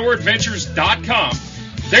cedrosOutdoorAdventures.com.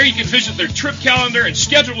 There you can visit their trip calendar and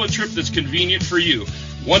schedule a trip that's convenient for you.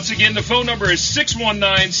 Once again, the phone number is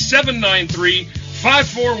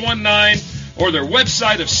 619-793-5419 or their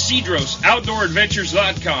website of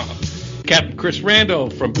cedrosOutdoorAdventures.com. Captain Chris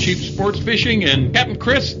Rando from Chief Sports Fishing. And Captain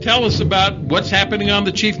Chris, tell us about what's happening on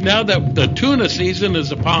the Chief now that the tuna season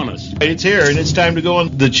is upon us. It's here, and it's time to go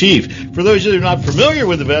on the Chief. For those of you that are not familiar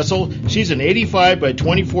with the vessel, she's an 85 by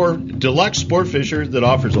 24 deluxe sport fisher that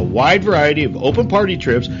offers a wide variety of open party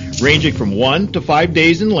trips ranging from 1 to 5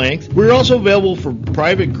 days in length. We're also available for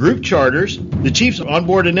private group charters. The Chief's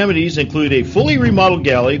onboard amenities include a fully remodeled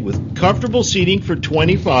galley with comfortable seating for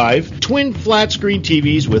 25, twin flat screen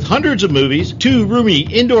TVs with hundreds of movies, 2 roomy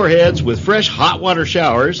indoor heads with fresh hot water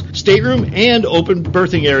showers, stateroom and open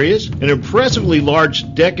berthing areas, an impressively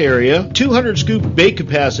large deck area, 200 scoop bait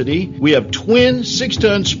capacity. We have twin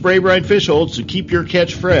 6-ton spray brine fish holds to keep your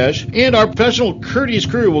catch fresh, and our professional courteous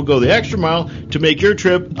crew will go the extra mile to make your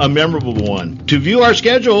trip a memorable one. To view our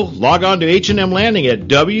schedule, log on to H&M Landing at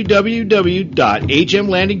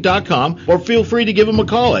www.hmlanding.com or feel free to give them a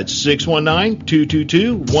call at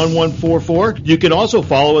 619-222-1144. You can also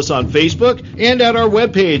follow us on Facebook and at our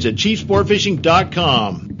webpage at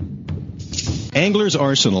chiefsportfishing.com. Angler's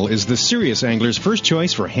Arsenal is the serious angler's first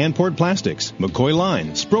choice for hand-poured plastics, McCoy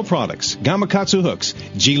line, Spro products, Gamakatsu hooks,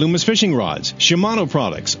 G. Loomis fishing rods, Shimano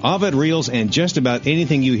products, Ovid reels, and just about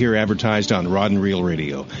anything you hear advertised on Rod and Reel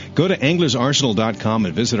Radio. Go to anglersarsenal.com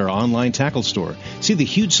and visit our online tackle store. See the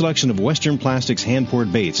huge selection of Western Plastics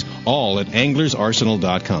hand-poured baits, all at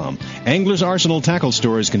anglersarsenal.com. Angler's Arsenal Tackle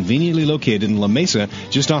Store is conveniently located in La Mesa,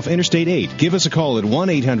 just off Interstate 8. Give us a call at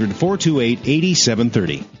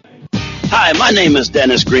 1-800-428-8730. Hi, my name is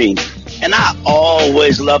Dennis Green, and I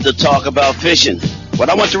always love to talk about fishing. When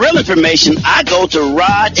I want the real information, I go to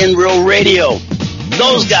Rod and Reel Radio.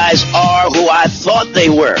 Those guys are who I thought they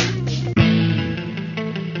were.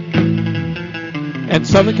 And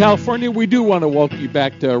Southern California, we do want to welcome you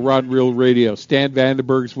back to Rod and Reel Radio. Stan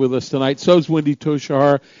Vandenberg's with us tonight. So is Wendy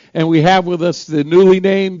Toshihara. And we have with us the newly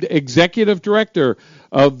named Executive Director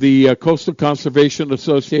of the Coastal Conservation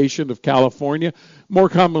Association of California, more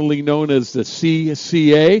commonly known as the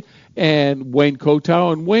CCA, and Wayne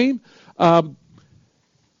Kotow. And Wayne,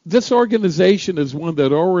 this organization is one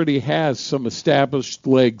that already has some established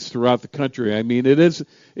legs throughout the country. I mean,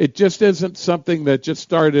 it just isn't something that just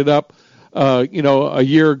started up, a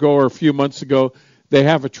year ago or a few months ago. They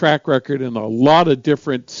have a track record in a lot of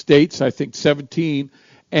different states, I think 17,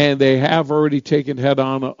 and they have already taken head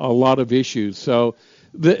on a lot of issues. So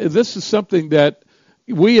this is something that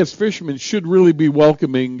we as fishermen should really be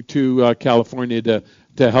welcoming to California to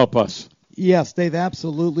help us. Yes, they've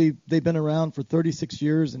been around for 36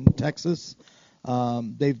 years in Texas.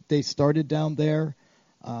 They started down there.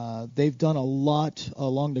 They've done a lot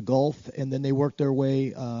along the Gulf, and then they worked their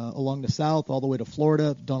way along the south all the way to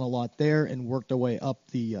Florida, done a lot there, and worked their way up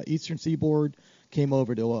the eastern seaboard came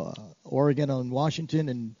over to Oregon and Washington,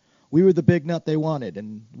 and we were the big nut they wanted,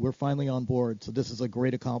 and we're finally on board. So this is a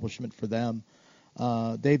great accomplishment for them.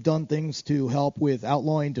 They've done things to help with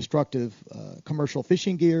outlawing destructive commercial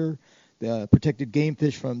fishing gear, protected game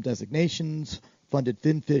fish from designations, funded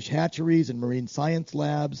finfish hatcheries and marine science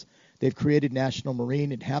labs. They've created national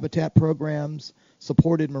marine and habitat programs,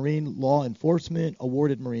 supported marine law enforcement,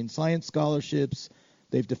 awarded marine science scholarships.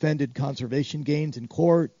 They've defended conservation gains in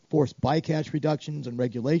court, forced bycatch reductions and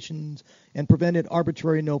regulations, and prevented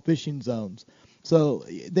arbitrary no-fishing zones. So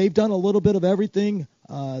they've done a little bit of everything.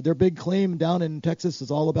 Their big claim down in Texas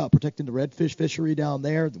is all about protecting the redfish fishery down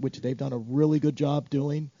there, which they've done a really good job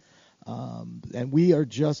doing. And we are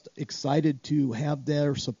just excited to have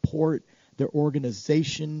their support, their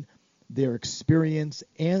organization, their experience,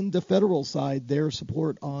 and the federal side, their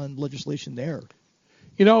support on legislation there.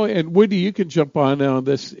 And Wendy, you can jump on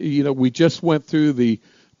this. We just went through the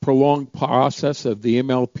prolonged process of the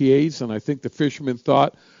MLPAs, and I think the fishermen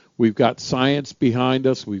thought we've got science behind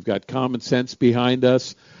us, we've got common sense behind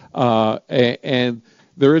us, and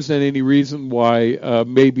there isn't any reason why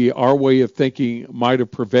maybe our way of thinking might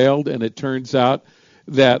have prevailed, and it turns out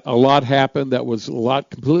that a lot happened that was a lot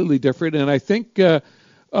completely different. And I think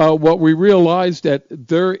what we realized that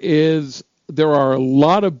there are a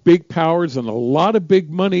lot of big powers and a lot of big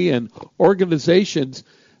money and organizations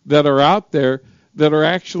that are out there that are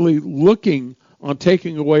actually looking on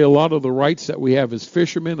taking away a lot of the rights that we have as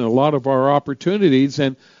fishermen and a lot of our opportunities.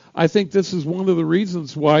 And I think this is one of the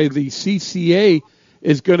reasons why the CCA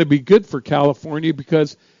is going to be good for California,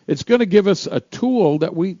 because it's going to give us a tool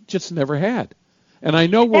that we just never had. And I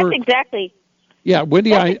know That's exactly. Yeah, Wendy,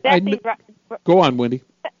 go on, Wendy.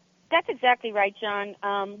 That's exactly right, John.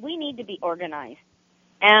 We need to be organized.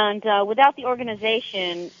 And without the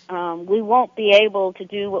organization, we won't be able to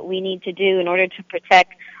do what we need to do in order to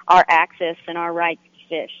protect our access and our right to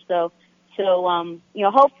fish. So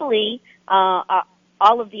hopefully,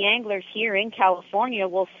 all of the anglers here in California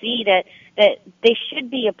will see that they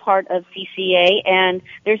should be a part of CCA, and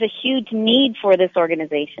there's a huge need for this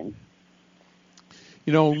organization.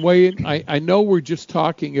 Wayne, I know we're just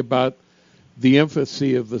talking about the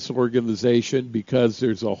infancy of this organization because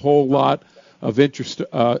there's a whole lot of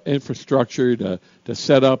infrastructure to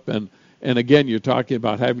set up, and again, you're talking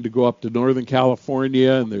about having to go up to Northern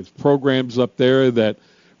California, and there's programs up there that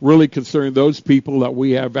really concern those people that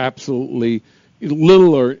we have absolutely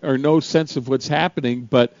little or no sense of what's happening.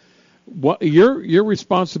 But what your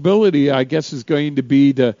responsibility, I guess, is going to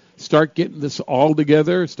be to start getting this all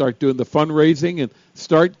together, start doing the fundraising, and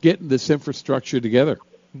start getting this infrastructure together.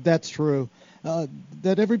 That's true.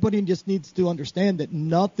 That everybody just needs to understand that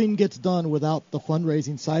nothing gets done without the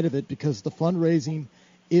fundraising side of it, because the fundraising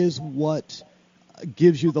is what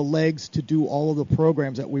gives you the legs to do all of the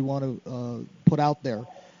programs that we want to put out there.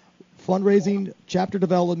 Fundraising, chapter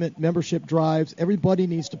development, membership drives, everybody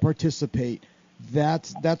needs to participate.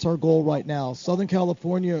 That's our goal right now. Southern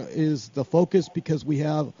California is the focus because we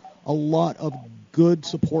have a lot of good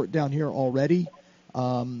support down here already.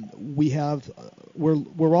 We're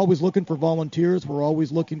always looking for volunteers. We're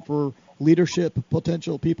always looking for leadership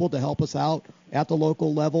potential people to help us out at the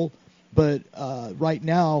local level. But right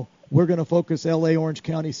now, we're going to focus L.A., Orange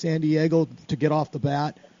County, San Diego to get off the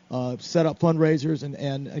bat, set up fundraisers,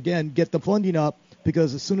 and again, get the funding up,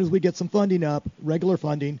 because as soon as we get some funding up, regular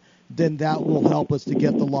funding, then that will help us to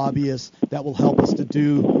get the lobbyists, that will help us to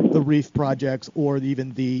do the reef projects or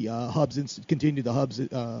even the continue the Hubs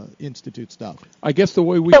Institute stuff. I guess the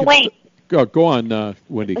way we Wayne, go on,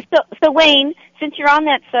 Wendy. So Wayne, since you're on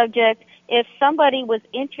that subject, if somebody was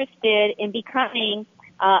interested in becoming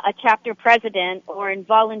a chapter president or in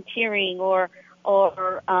volunteering or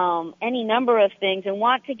any number of things and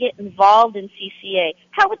want to get involved in CCA,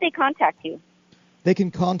 how would they contact you? They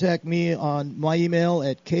can contact me on my email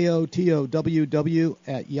at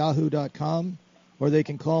kotoww@yahoo.com, or they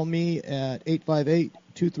can call me at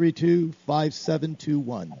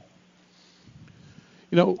 858-232-5721.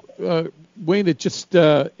 Wayne,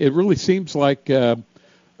 it really seems like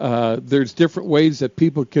there's different ways that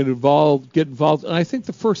people can get involved. And I think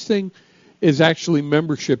the first thing is actually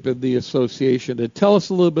membership in the association. And tell us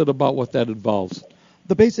a little bit about what that involves.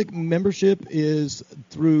 The basic membership is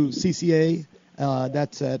through CCA.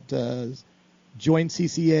 That's at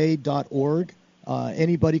joincca.org.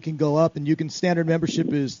 Anybody can go up, and standard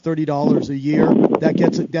membership is $30 a year.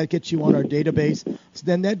 That gets you on our database. So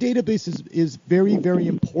then that database is very, very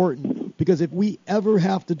important, because if we ever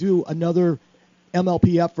have to do another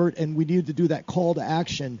MLP effort and we need to do that call to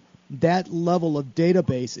action, that level of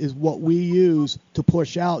database is what we use to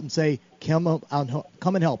push out and say, come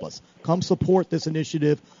and help us. Come support this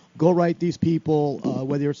initiative. go write these people,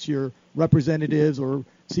 whether it's your representatives or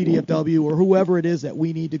CDFW or whoever it is that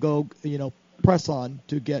we need to go, press on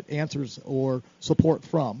to get answers or support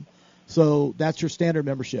from. So that's your standard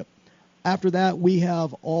membership. After that, we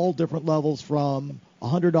have all different levels from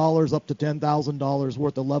 $100 up to $10,000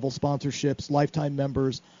 worth of level sponsorships, lifetime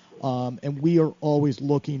members, and we are always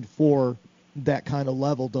looking for that kind of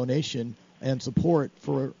level donation and support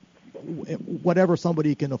for whatever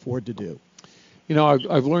somebody can afford to do.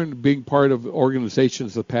 I've learned being part of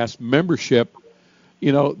organizations the past, membership,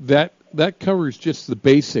 that covers just the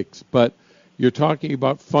basics, but you're talking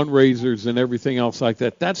about fundraisers and everything else like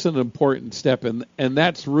that. That's an important step, and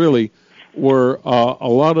that's really where a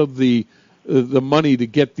lot of the money to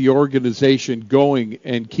get the organization going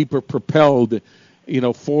and keep it propelled,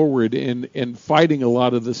 forward in fighting a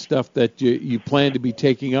lot of the stuff that you plan to be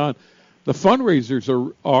taking on. The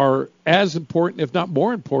fundraisers are as important, if not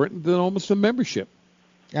more important, than almost a membership.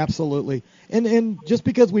 Absolutely. And just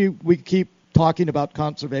because we keep talking about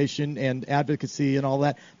conservation and advocacy and all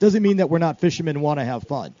that doesn't mean that we're not fishermen and want to have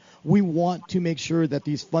fun. We want to make sure that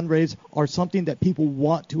these fundraisers are something that people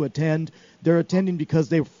want to attend. They're attending because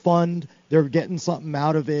they're fun. They're getting something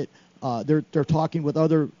out of it. They're talking with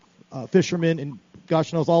other fishermen, and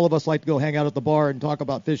gosh knows all of us like to go hang out at the bar and talk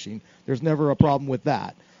about fishing. There's never a problem with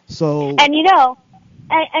that. So the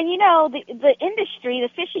industry, the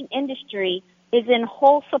fishing industry, is in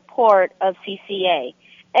whole support of CCA.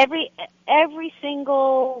 Every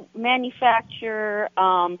single manufacturer,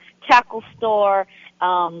 tackle store,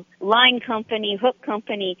 line company, hook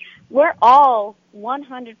company, we're all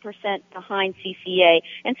 100% behind CCA.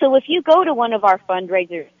 And so if you go to one of our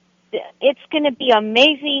fundraisers, it's going to be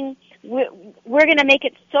amazing. We're going to make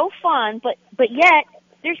it so fun, but yet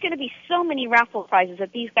there's going to be so many raffle prizes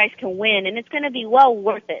that these guys can win, and it's going to be well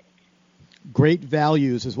worth it. Great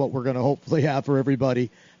values is what we're going to hopefully have for everybody,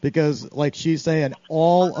 because like she's saying,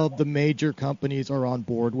 all of the major companies are on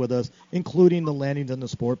board with us, including the landings and the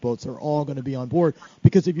sport boats. They're all going to be on board,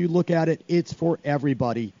 because if you look at it, it's for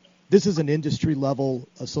everybody. This is an industry level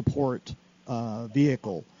support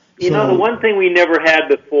vehicle. The one thing we never had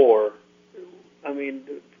before,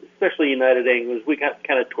 especially United Anglers, we got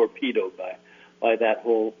kind of torpedoed by that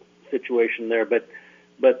whole situation there. But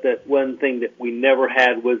that one thing that we never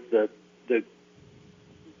had was the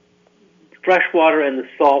freshwater and the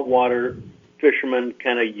saltwater fishermen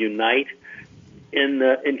kind of unite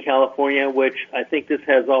in California, which I think this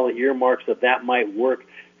has all the earmarks that might work,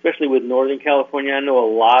 especially with Northern California. I know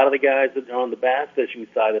a lot of the guys that are on the bass fishing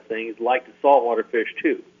side of things like to saltwater fish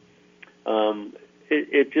too.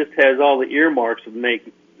 It just has all the earmarks of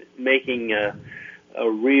making a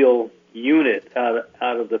real unit out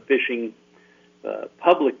of the fishing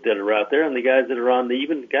public that are out there, and the guys that are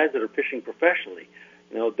even the guys that are fishing professionally.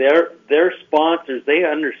 Their sponsors, they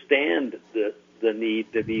understand the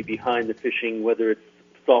need to be behind the fishing, whether it's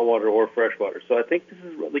saltwater or freshwater. So I think this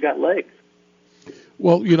has really got legs.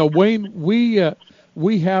 Well, Wayne,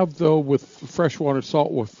 we have, though, with freshwater,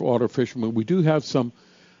 saltwater fishermen, we do have some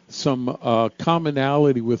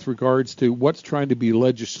commonality with regards to what's trying to be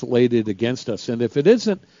legislated against us. And if it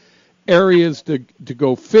isn't areas to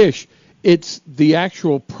go fish, it's the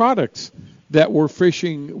actual products that we're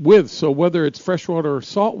fishing with. So whether it's freshwater or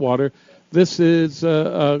saltwater, this is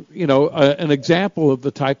an example of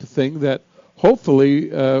the type of thing that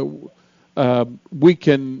hopefully we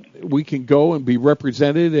can go and be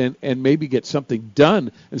represented and maybe get something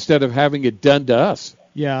done instead of having it done to us.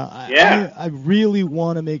 Yeah. I really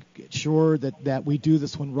want to make sure that we do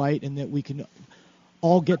this one right, and that we can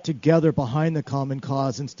all get together behind the common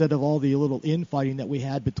cause instead of all the little infighting that we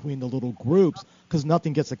had between the little groups, because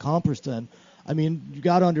nothing gets accomplished then. You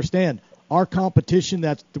got to understand, our competition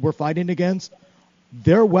that we're fighting against,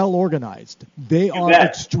 they're well organized. They are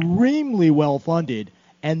extremely well funded,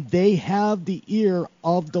 and they have the ear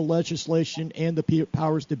of the legislation and the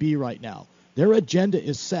powers to be right now. Their agenda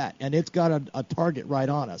is set, and it's got a target right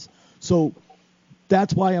on us. So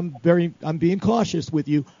that's why I'm being cautious with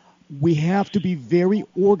you. We have to be very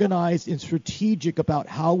organized and strategic about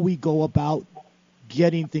how we go about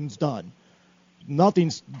getting things done.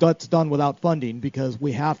 Nothing's that's done without funding, because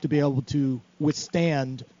we have to be able to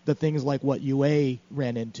withstand the things like what UA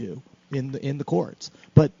ran into in the courts.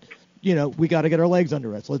 But we got to get our legs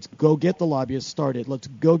under us. Let's go get the lobbyists started. Let's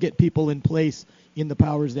go get people in place in the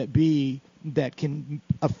powers that be that can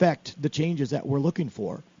affect the changes that we're looking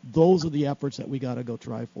for. Those are the efforts that we got to go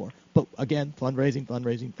try for. But again, fundraising.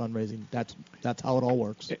 That's how it all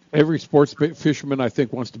works. Every sports fisherman, I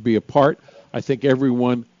think, wants to be a part. I think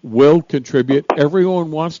everyone will contribute. Everyone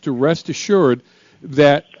wants to rest assured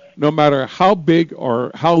that no matter how big or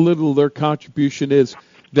how little their contribution is,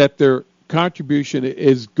 that their contribution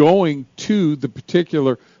is going to the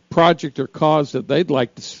particular project or cause that they'd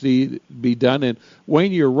like to see be done. And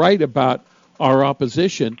Wayne, you're right about our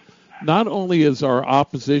opposition. Not only is our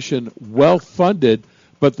opposition well-funded,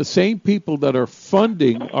 but the same people that are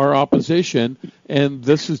funding our opposition, and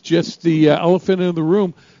this is just the elephant in the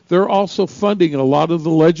room, they're also funding a lot of the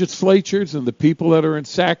legislatures and the people that are in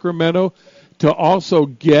Sacramento to also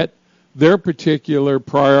get their particular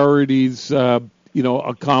priorities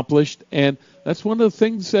accomplished. And that's one of the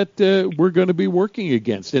things that we're going to be working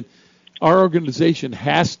against. And our organization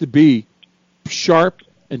has to be sharp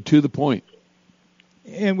and to the point.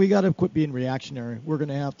 And we got to quit being reactionary. We're going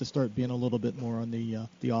to have to start being a little bit more on the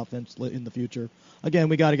offense in the future. Again,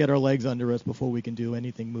 we got to get our legs under us before we can do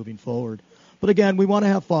anything moving forward. But again, we want to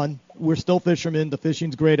have fun. We're still fishermen. The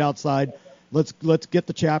fishing's great outside. Let's get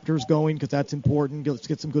the chapters going because that's important. Let's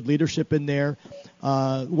get some good leadership in there.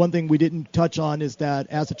 One thing we didn't touch on is that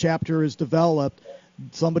as a chapter is developed,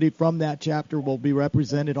 somebody from that chapter will be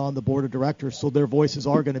represented on the board of directors, so their voices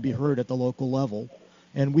are going to be heard at the local level.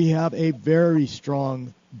 And we have a very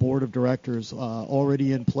strong board of directors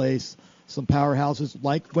already in place. Some powerhouses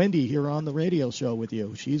like Wendy here on the radio show with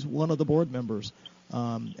you. She's one of the board members.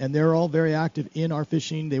 And they're all very active in our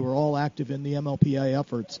fishing. They were all active in the MLPI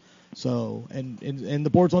efforts. So, and the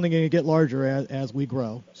board's only going to get larger as we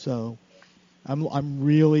grow. So I'm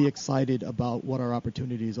really excited about what our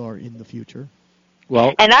opportunities are in the future.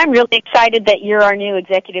 Well, and I'm really excited that you're our new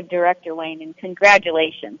executive director, Wayne, and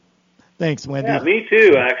congratulations. Thanks, Wendy. Yeah, me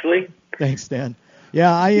too, actually. Thanks, Dan.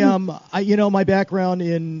 Yeah, I my background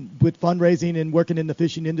with fundraising and working in the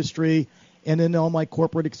fishing industry, and in all my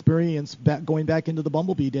corporate experience going back into the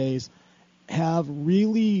Bumblebee days, have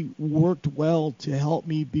really worked well to help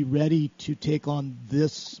me be ready to take on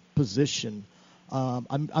this position.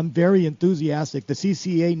 I'm very enthusiastic. The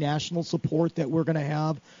CCA national support that we're going to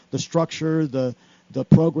have, the structure, the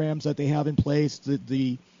programs that they have in place,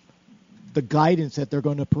 the guidance that they're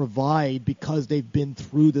going to provide because they've been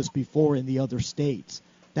through this before in the other states.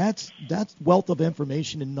 That's wealth of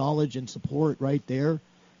information and knowledge and support right there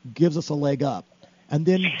gives us a leg up. And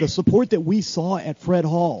then the support that we saw at Fred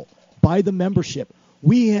Hall by the membership.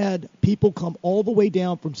 We had people come all the way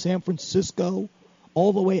down from San Francisco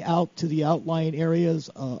all the way out to the outlying areas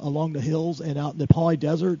along the hills and out in the Poly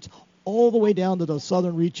Deserts, all the way down to the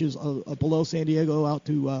southern reaches below San Diego out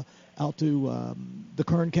to the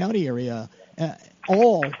Kern County area.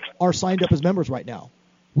 All are signed up as members right now.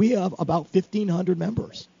 We have about 1,500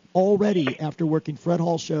 members already after working Fred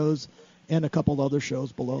Hall shows and a couple other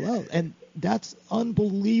shows below that. And that's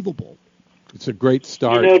unbelievable. It's a great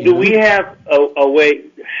start. Do we have a way,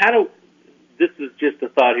 this is just a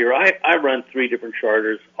thought here. I run 3 different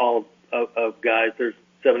charters, all of guys. There's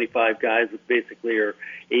 75 guys that basically are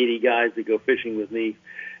 80 guys that go fishing with me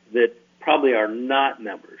that probably are not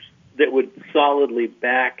members that would solidly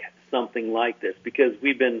back something like this because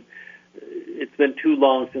it's been too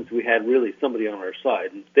long since we had really somebody on our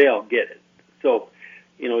side, and they all get it. So,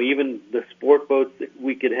 even the sport boats,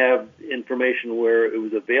 we could have information where it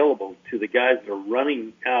was available to the guys that are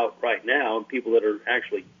running out right now and people that are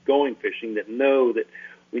actually going fishing that know that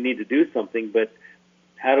we need to do something. But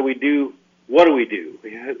what do we do?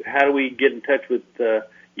 How do we get in touch with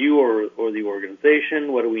you or the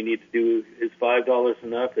organization? What do we need to do? Is $5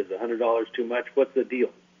 enough? Is $100 too much? What's the deal?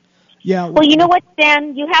 Yeah. Well, you know what,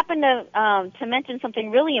 Dan? You happen to mention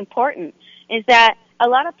something really important, is that a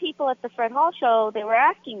lot of people at the Fred Hall show, they were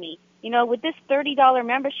asking me, with this $30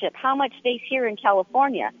 membership, how much stays here in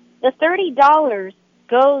California? The $30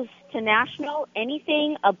 goes to national.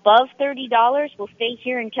 Anything above $30 will stay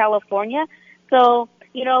here in California. So,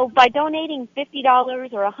 by donating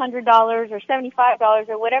 $50 or $100 or $75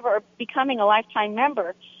 or whatever, or becoming a lifetime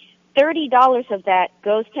member, $30 of that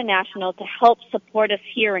goes to national to help support us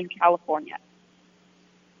here in California.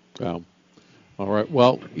 Wow. All right.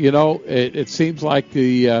 Well, it seems like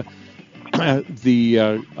the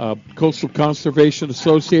Coastal Conservation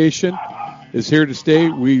Association is here to stay.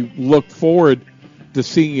 We look forward to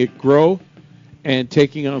seeing it grow and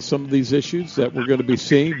taking on some of these issues that we're going to be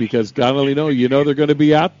seeing because God only knows, they're going to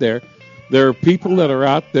be out there. There are people that are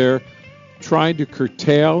out there trying to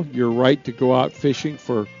curtail your right to go out fishing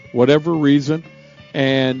for whatever reason,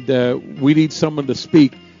 and we need someone to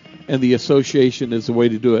speak, and the association is the way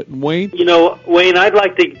to do it. And Wayne? Wayne, I'd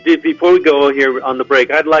like to, before we go here on the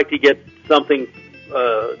break, I'd like to get something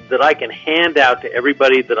that I can hand out to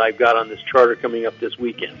everybody that I've got on this charter coming up this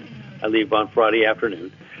weekend. I leave on Friday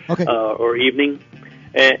afternoon or evening,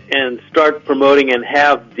 and start promoting and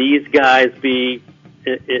have these guys be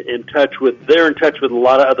in touch with, they're in touch with a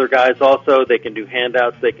lot of other guys also. They can do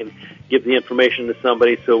handouts. They can give the information to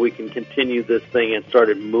somebody so we can continue this thing and start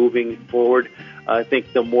it moving forward. I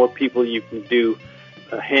think the more people you can do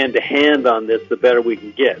hand-to-hand on this, the better we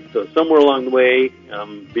can get. So somewhere along the way,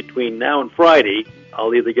 between now and Friday,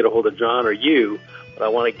 I'll either get a hold of John or you, but I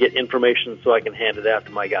want to get information so I can hand it out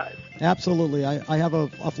to my guys. Absolutely. I have a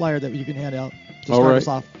flyer that you can hand out to All start right. us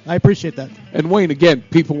off. I appreciate that. And Wayne, again,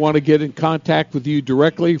 people want to get in contact with you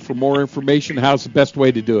directly for more information. How's the best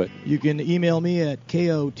way to do it? You can email me at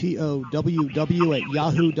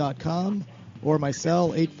kotoww@yahoo.com or my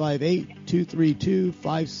cell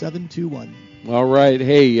 858-232-5721. All right.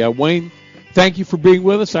 Hey, Wayne, thank you for being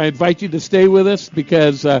with us. I invite you to stay with us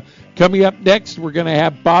because coming up next, we're going to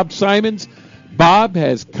have Bob Simons. Bob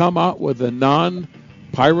has come out with a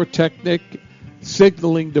non-pyrotechnic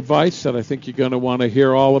signaling device that I think you're going to want to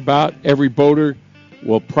hear all about. Every boater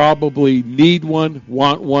will probably need one,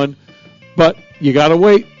 want one, but you got to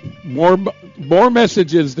wait. More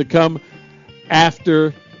messages to come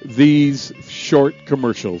after these short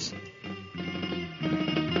commercials.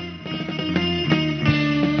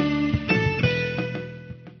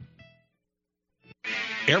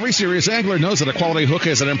 Every serious angler knows that a quality hook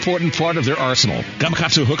is an important part of their arsenal.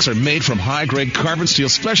 Gamakatsu hooks are made from high-grade carbon steel,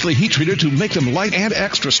 specially heat-treated to make them light and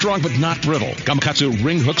extra strong, but not brittle. Gamakatsu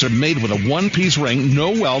ring hooks are made with a one-piece ring,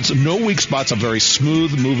 no welds, no weak spots, a very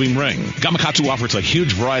smooth-moving ring. Gamakatsu offers a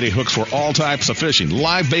huge variety of hooks for all types of fishing.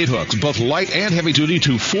 Live bait hooks, both light and heavy-duty,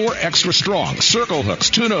 to 4 extra strong. Circle hooks,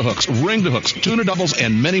 tuna hooks, ringed hooks, tuna doubles,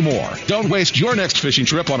 and many more. Don't waste your next fishing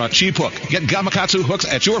trip on a cheap hook. Get Gamakatsu hooks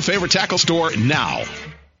at your favorite tackle store now.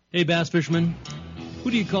 Hey, bass fisherman,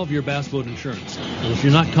 who do you call for your bass boat insurance? Well, if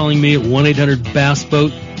you're not calling me at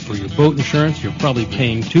 1-800-BASS-BOAT for your boat insurance, you're probably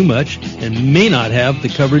paying too much and may not have the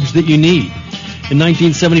coverage that you need. In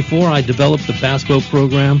 1974, I developed the Bass Boat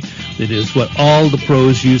program that is what all the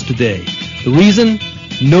pros use today. The reason?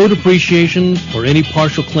 No depreciation or any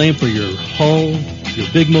partial claim for your hull, your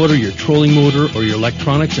big motor, your trolling motor, or your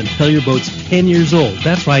electronics until your boat's 10 years old.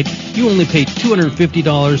 That's right, you only pay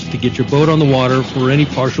 $250 to get your boat on the water for any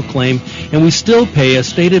partial claim, and we still pay a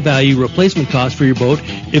stated value replacement cost for your boat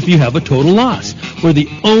if you have a total loss. We're the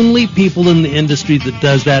only people in the industry that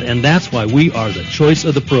does that, and that's why we are the choice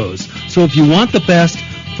of the pros. So if you want the best,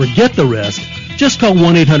 forget the rest. Just call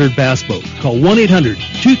 1-800-BASS-BOAT. Call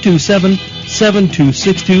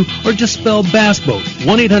 1-800-227-7262 or just spell Bass Boat.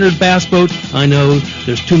 1-800-BASS-BOAT. I know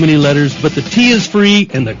there's too many letters, but the T is free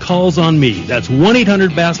and the call's on me. That's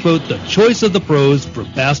 1-800-BASS-BOAT, the choice of the pros for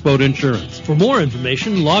bass boat insurance. For more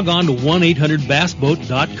information, log on to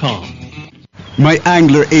 1-800-BASSBOAT.com. My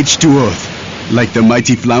angler H2O. Like the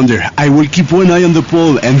mighty flounder, I will keep one eye on the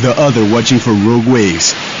pole and the other watching for rogue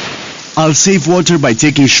waves. I'll save water by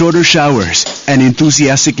taking shorter showers and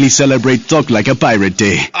enthusiastically celebrate Talk Like a Pirate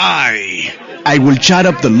Day. I will chat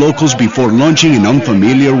up the locals before launching in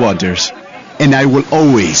unfamiliar waters. And I will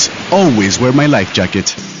always wear my life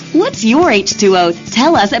jacket. What's your H2O?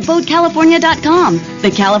 Tell us at BoatCalifornia.com.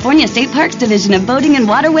 The California State Parks Division of Boating and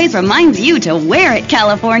Waterways reminds you to wear it,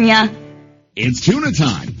 California. It's tuna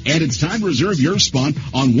time, and it's time to reserve your spot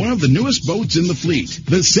on one of the newest boats in the fleet.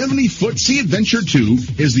 The 70-foot Sea Adventure 2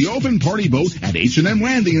 is the open party boat at H&M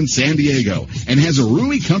Landing in San Diego and has a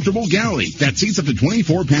roomy, comfortable galley that seats up to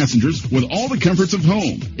 24 passengers with all the comforts of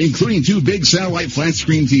home, including 2 big satellite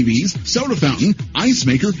flat-screen TVs, soda fountain, ice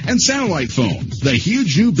maker, and satellite phone. The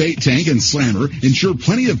huge new bait tank and slammer ensure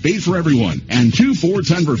plenty of bait for everyone, and 2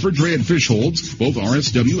 4-ton refrigerated fish holds, both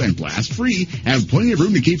RSW and blast-free, have plenty of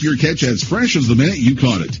room to keep your catch as fresh as the minute you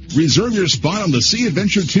caught it. Reserve your spot on the Sea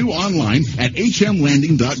Adventure 2 online at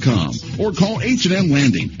hmlanding.com or call H&M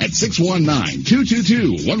Landing at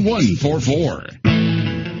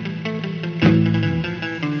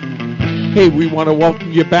 619-222-1144. Hey, we want to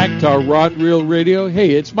welcome you back to our Rod and Reel Radio.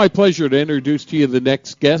 Hey, it's my pleasure to introduce to you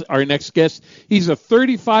our next guest. He's a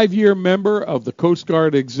 35-year member of the Coast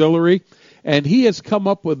Guard Auxiliary, and he has come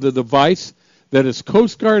up with a device that is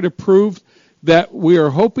Coast Guard approved that we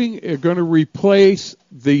are hoping are going to replace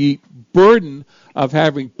the burden of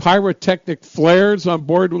having pyrotechnic flares on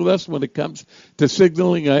board with us when it comes to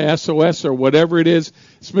signaling a SOS or whatever it is.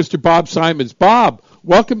 It's Mr. Bob Simons. Bob,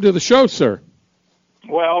 welcome to the show, sir.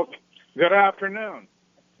 Well, good afternoon.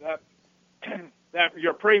 That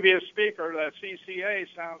your previous speaker, that CCA,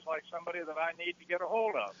 sounds like somebody that I need to get a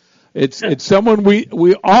hold of. It's someone we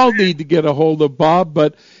all need to get a hold of, Bob,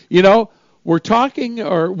 but, you know, we're talking,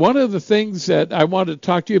 or one of the things that I wanted to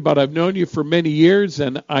talk to you about, I've known you for many years,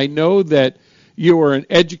 and I know that you are an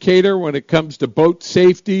educator when it comes to boat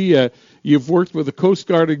safety. You've worked with the Coast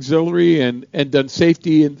Guard Auxiliary and done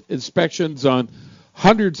safety inspections on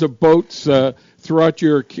hundreds of boats throughout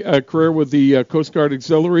your career with the Coast Guard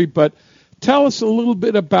Auxiliary. But tell us a little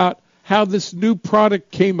bit about how this new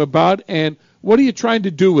product came about and what are you trying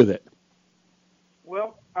to do with it?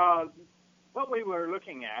 Well, what we were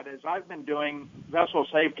looking at is I've been doing vessel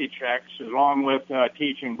safety checks along with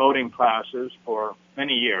teaching boating classes for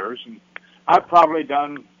many years, and I've probably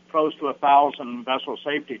done close to 1,000 vessel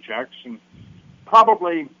safety checks, and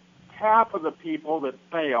probably half of the people that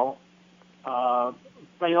fail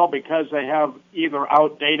because they have either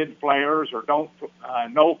outdated flares or don't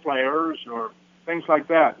no flares or things like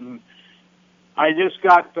that. And I just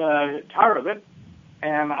got tired of it,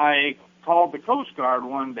 and I called the Coast Guard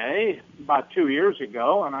one day about 2 years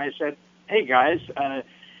ago, and I said, hey, guys,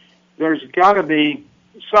 there's got to be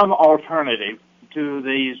some alternative to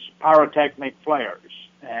these pyrotechnic flares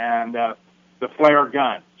and the flare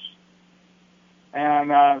guns.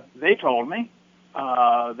 And they told me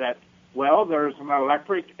that, well, there's an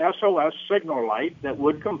electric SOS signal light that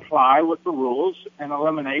would comply with the rules and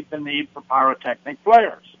eliminate the need for pyrotechnic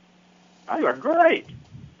flares. I said, great.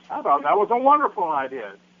 I thought that was a wonderful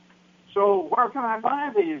idea. So where can I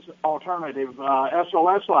buy these alternative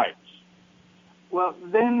SOS lights? Well,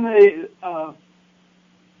 then the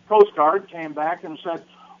Coast Guard came back and said,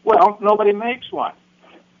 well, nobody makes one.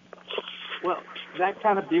 Well, that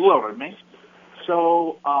kind of bewildered me.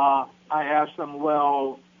 So I asked them,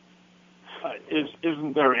 well,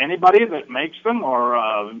 isn't there anybody that makes them? Or,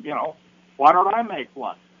 why don't I make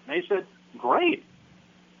one? And they said, great.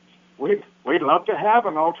 We'd love to have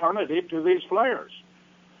an alternative to these flares.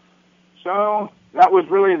 So that was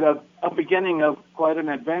really a beginning of quite an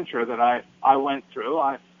adventure that I went through.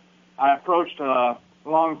 I approached a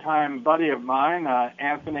longtime buddy of mine,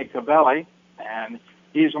 Anthony Cavelli, and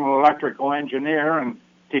he's an electrical engineer, and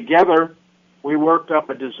together we worked up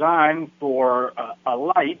a design for a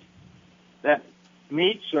light that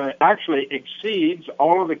actually exceeds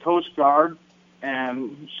all of the Coast Guard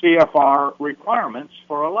and CFR requirements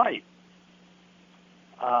for a light.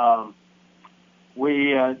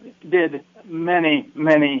 We did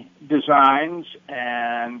many designs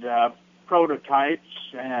and prototypes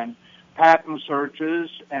and patent searches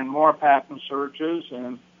and more patent searches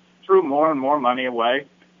and threw more and more money away.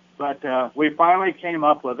 But we finally came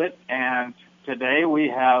up with it, and today we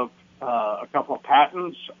have a couple of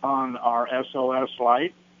patents on our SOS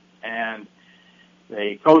light, and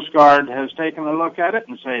the Coast Guard has taken a look at it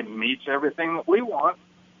and say it meets everything that we want.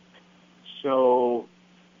 So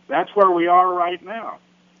that's where we are right now.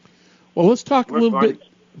 Well, let's talk a little bit,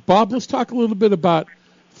 Bob. Let's talk a little bit about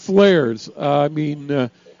flares.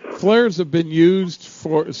 Flares have been used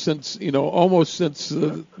since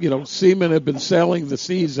seamen have been sailing the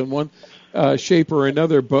seas in one shape or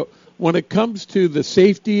another. But when it comes to the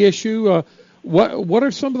safety issue, what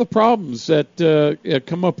are some of the problems that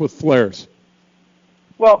come up with flares?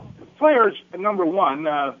 Well, flares, number one,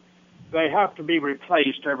 they have to be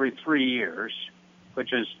replaced every 3 years,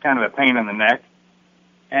 which is kind of a pain in the neck.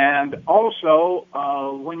 And also,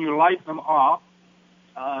 when you light them off,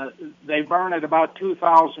 they burn at about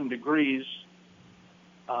 2,000 degrees,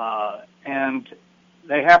 and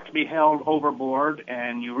they have to be held overboard,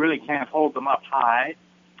 and you really can't hold them up high.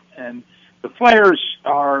 And the flares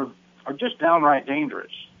are just downright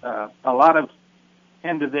dangerous. A lot of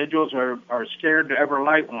individuals are scared to ever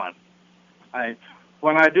light one.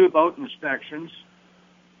 When I do boat inspections,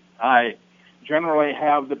 I generally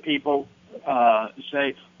have the people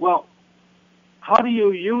say, well, how do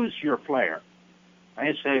you use your flare?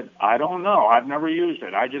 I say, I don't know. I've never used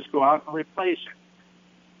it. I just go out and replace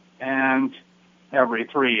it. And every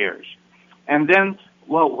 3 years. And then,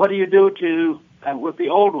 well, what do you do with the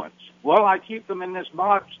old ones? Well, I keep them in this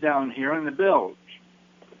box down here in the bilge.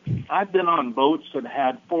 I've been on boats that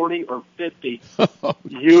had 40 or 50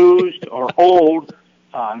 used or old,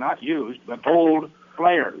 not used, but old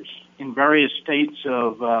flares in various states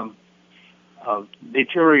of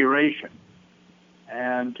deterioration.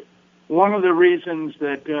 And one of the reasons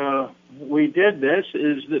that we did this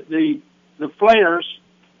is that the flares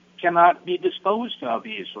cannot be disposed of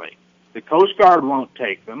easily. The Coast Guard won't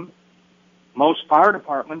take them. Most fire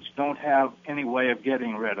departments don't have any way of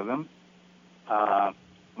getting rid of them.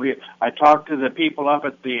 I talked to the people up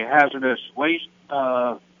at the hazardous waste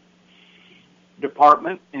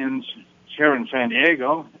department here in San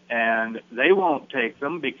Diego, and they won't take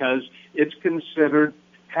them because it's considered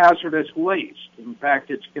hazardous waste. In fact,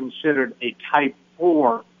 it's considered a Type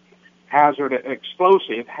 4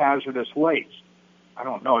 explosive hazardous waste. I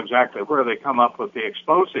don't know exactly where they come up with the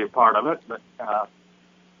explosive part of it, but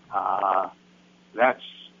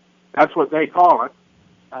that's what they call it.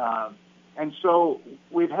 And so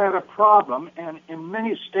we've had a problem, and in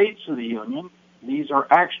many states of the Union, these are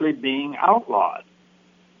actually being outlawed.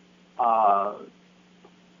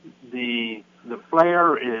 The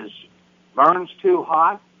flare burns too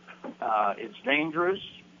hot. It's dangerous.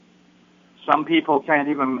 Some people can't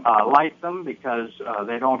even light them because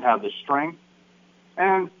they don't have the strength.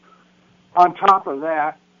 And on top of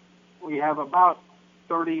that, we have about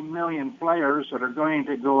 30 million flares that are going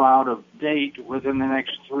to go out of date within the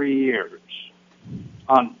next 3 years.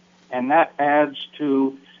 And that adds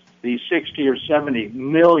to the 60 or 70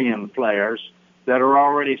 million flares that are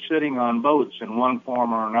already sitting on boats in one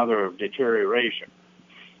form or another of deterioration.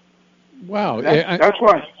 Wow. That's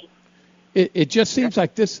why. It just seems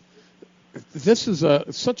like this is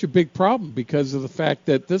such a big problem because of the fact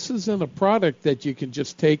that this isn't a product that you can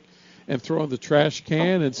just take and throw in the trash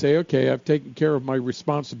can and say, okay, I've taken care of my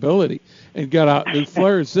responsibility and got out new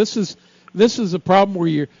flares. This is a problem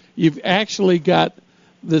where you've actually got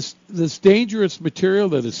this dangerous material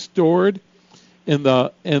that is stored in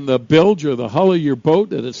the bilge or the hull of your boat,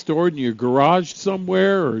 that is stored in your garage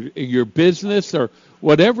somewhere or in your business or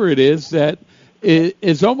whatever it is, that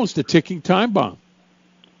is almost a ticking time bomb.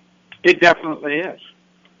 It definitely is.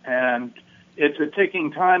 And it's a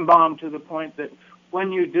ticking time bomb to the point that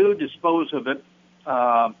when you do dispose of it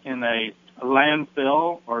in a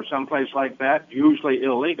landfill or someplace like that, usually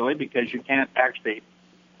illegally because you can't actually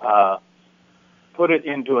put it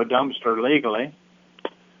into a dumpster legally,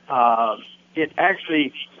 it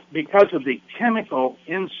actually, because of the chemical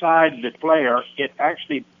inside the flare, it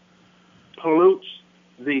actually pollutes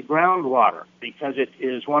the groundwater because it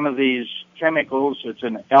is one of these chemicals. It's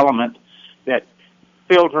an element that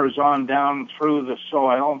filters on down through the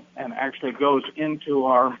soil and actually goes into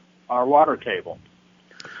our water table.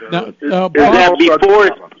 So now, is that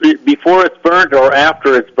before it's burnt or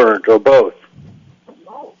after it's burnt or both?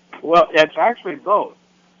 Well, it's actually both.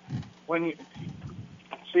 When you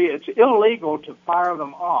see, it's illegal to fire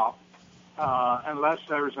them off unless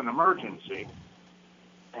there's an emergency.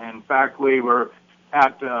 In fact, we were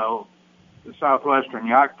at the Southwestern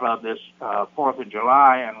Yacht Club this 4th of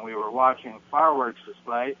July, and we were watching fireworks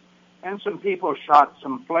display, and some people shot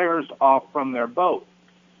some flares off from their boat.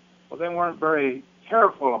 Well, they weren't very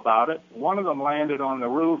careful about it. One of them landed on the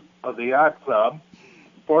roof of the yacht club.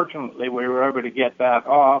 Fortunately, we were able to get that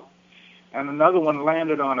off. And another one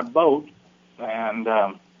landed on a boat and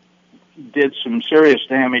did some serious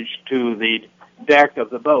damage to the deck of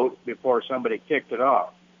the boat before somebody kicked it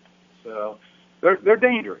off. So they're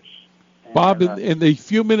dangerous. Bob, in the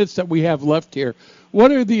few minutes that we have left here,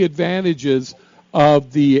 what are the advantages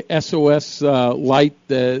of the SOS light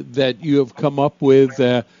that you have come up with,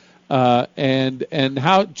 and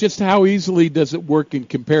how easily does it work in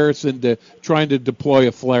comparison to trying to deploy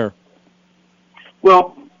a flare?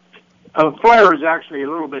 Well, a flare is actually a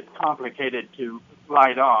little bit complicated to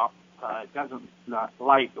light off. It doesn't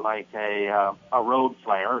light like a road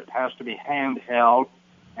flare. It has to be handheld,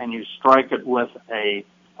 and you strike it with a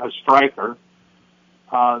striker.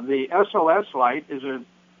 The SOS light is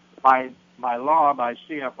by law, by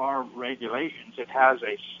CFR regulations, it has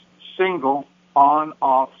a single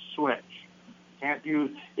on-off switch.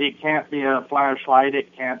 It can't be a flashlight.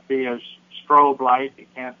 It can't be a strobe light.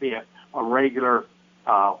 It can't be a regular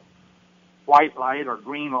white light or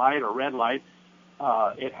green light or red light.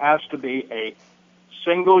 It has to be a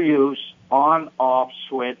single-use on-off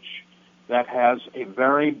switch that has a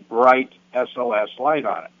very bright SOS light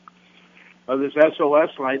on it. This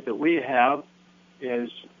SOS light that we have is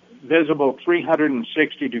visible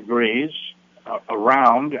 360 degrees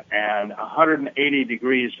around and 180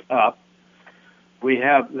 degrees up. We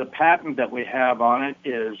have the patent that we have on it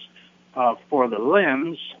is for the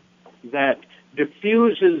lens that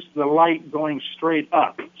diffuses the light going straight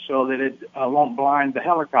up so that it won't blind the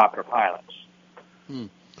helicopter pilots.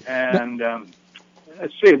 And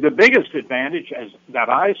let's see, the biggest advantage that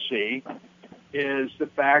I see is the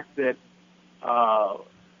fact that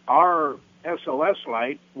our SOS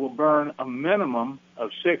light will burn a minimum of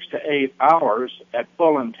 6 to 8 hours at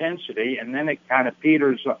full intensity, and then it kind of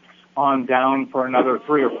peters on down for another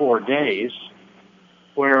 3 or 4 days,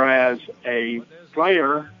 whereas a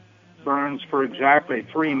flare burns for exactly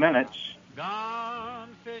 3 minutes.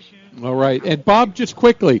 All right. And Bob, just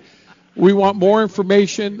quickly, we want more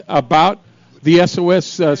information about the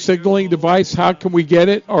SOS signaling device. How can we get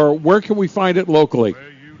it, or where can we find it locally?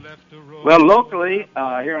 Well, locally,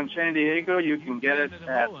 here in San Diego, you can get it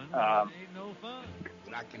at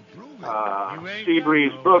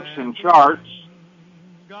Seabreeze Books and Charts.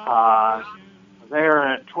 They're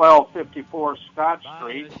at 1254 Scott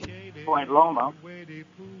Street, Point Loma.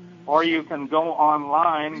 Or you can go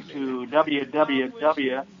online to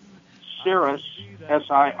www.cirrus,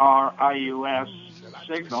 SIRIUS,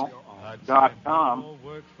 signal.com,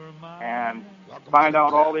 and find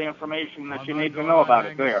out all the information that you need to know about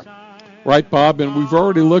it there. Right, Bob, and we've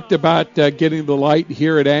already looked about getting the light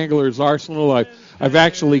here at Anglers Arsenal. I've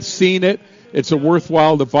actually seen it. It's a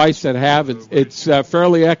worthwhile device to have. It's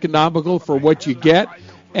fairly economical for what you get,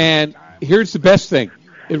 and here's the best thing.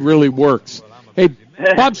 It really works. Hey,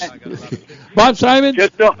 Bob Simon?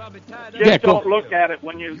 Just don't look at it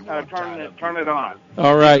when you turn it on.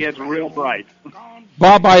 All right. It gets real bright.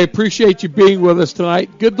 Bob, I appreciate you being with us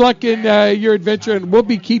tonight. Good luck in your adventure, and we'll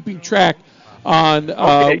be keeping track on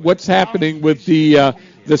what's happening with the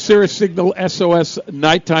Cirrus Signal SOS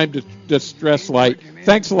nighttime distress light.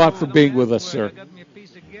 Thanks a lot for being with us, sir.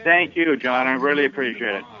 Thank you, John. I really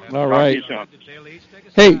appreciate it. All right. Talk to you soon.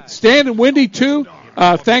 Hey, Stan and Wendy, too.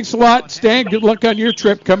 Thanks a lot. Stan, good luck on your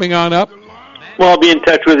trip coming on up. Well, I'll be in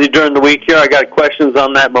touch with you during the week here. I got questions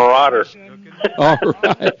on that Marauder. All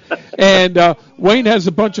right. And Wayne has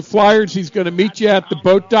a bunch of flyers. He's going to meet you at the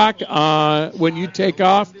boat dock when you take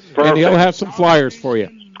off, and he'll have some flyers for you.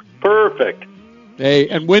 Perfect. Hey,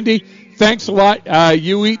 and Wendy, thanks a lot.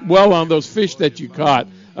 You eat well on those fish that you caught.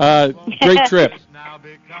 Great trip.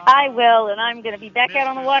 I will, and I'm going to be back out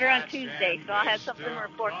on the water on Tuesday, so I'll have something to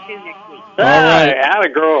report to next week. All right. Atta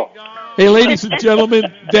girl. Hey, ladies and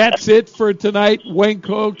gentlemen, that's it for tonight. Wayne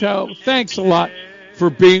Kotal, thanks a lot for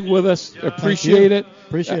being with us. Appreciate it.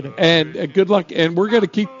 Appreciate it. And good luck. And we're going to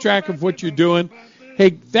keep track of what you're doing. Hey,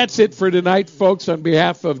 that's it for tonight, folks. On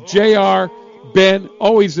behalf of JR, Ben,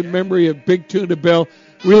 always in memory of Big Tuna Bill,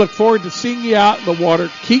 we look forward to seeing you out in the water.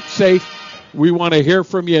 Keep safe. We want to hear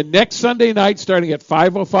from you next Sunday night starting at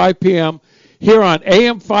 5:05 p.m. here on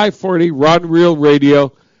AM 540 Rod and Reel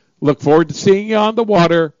Radio. Look forward to seeing you on the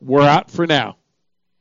water. We're out for now.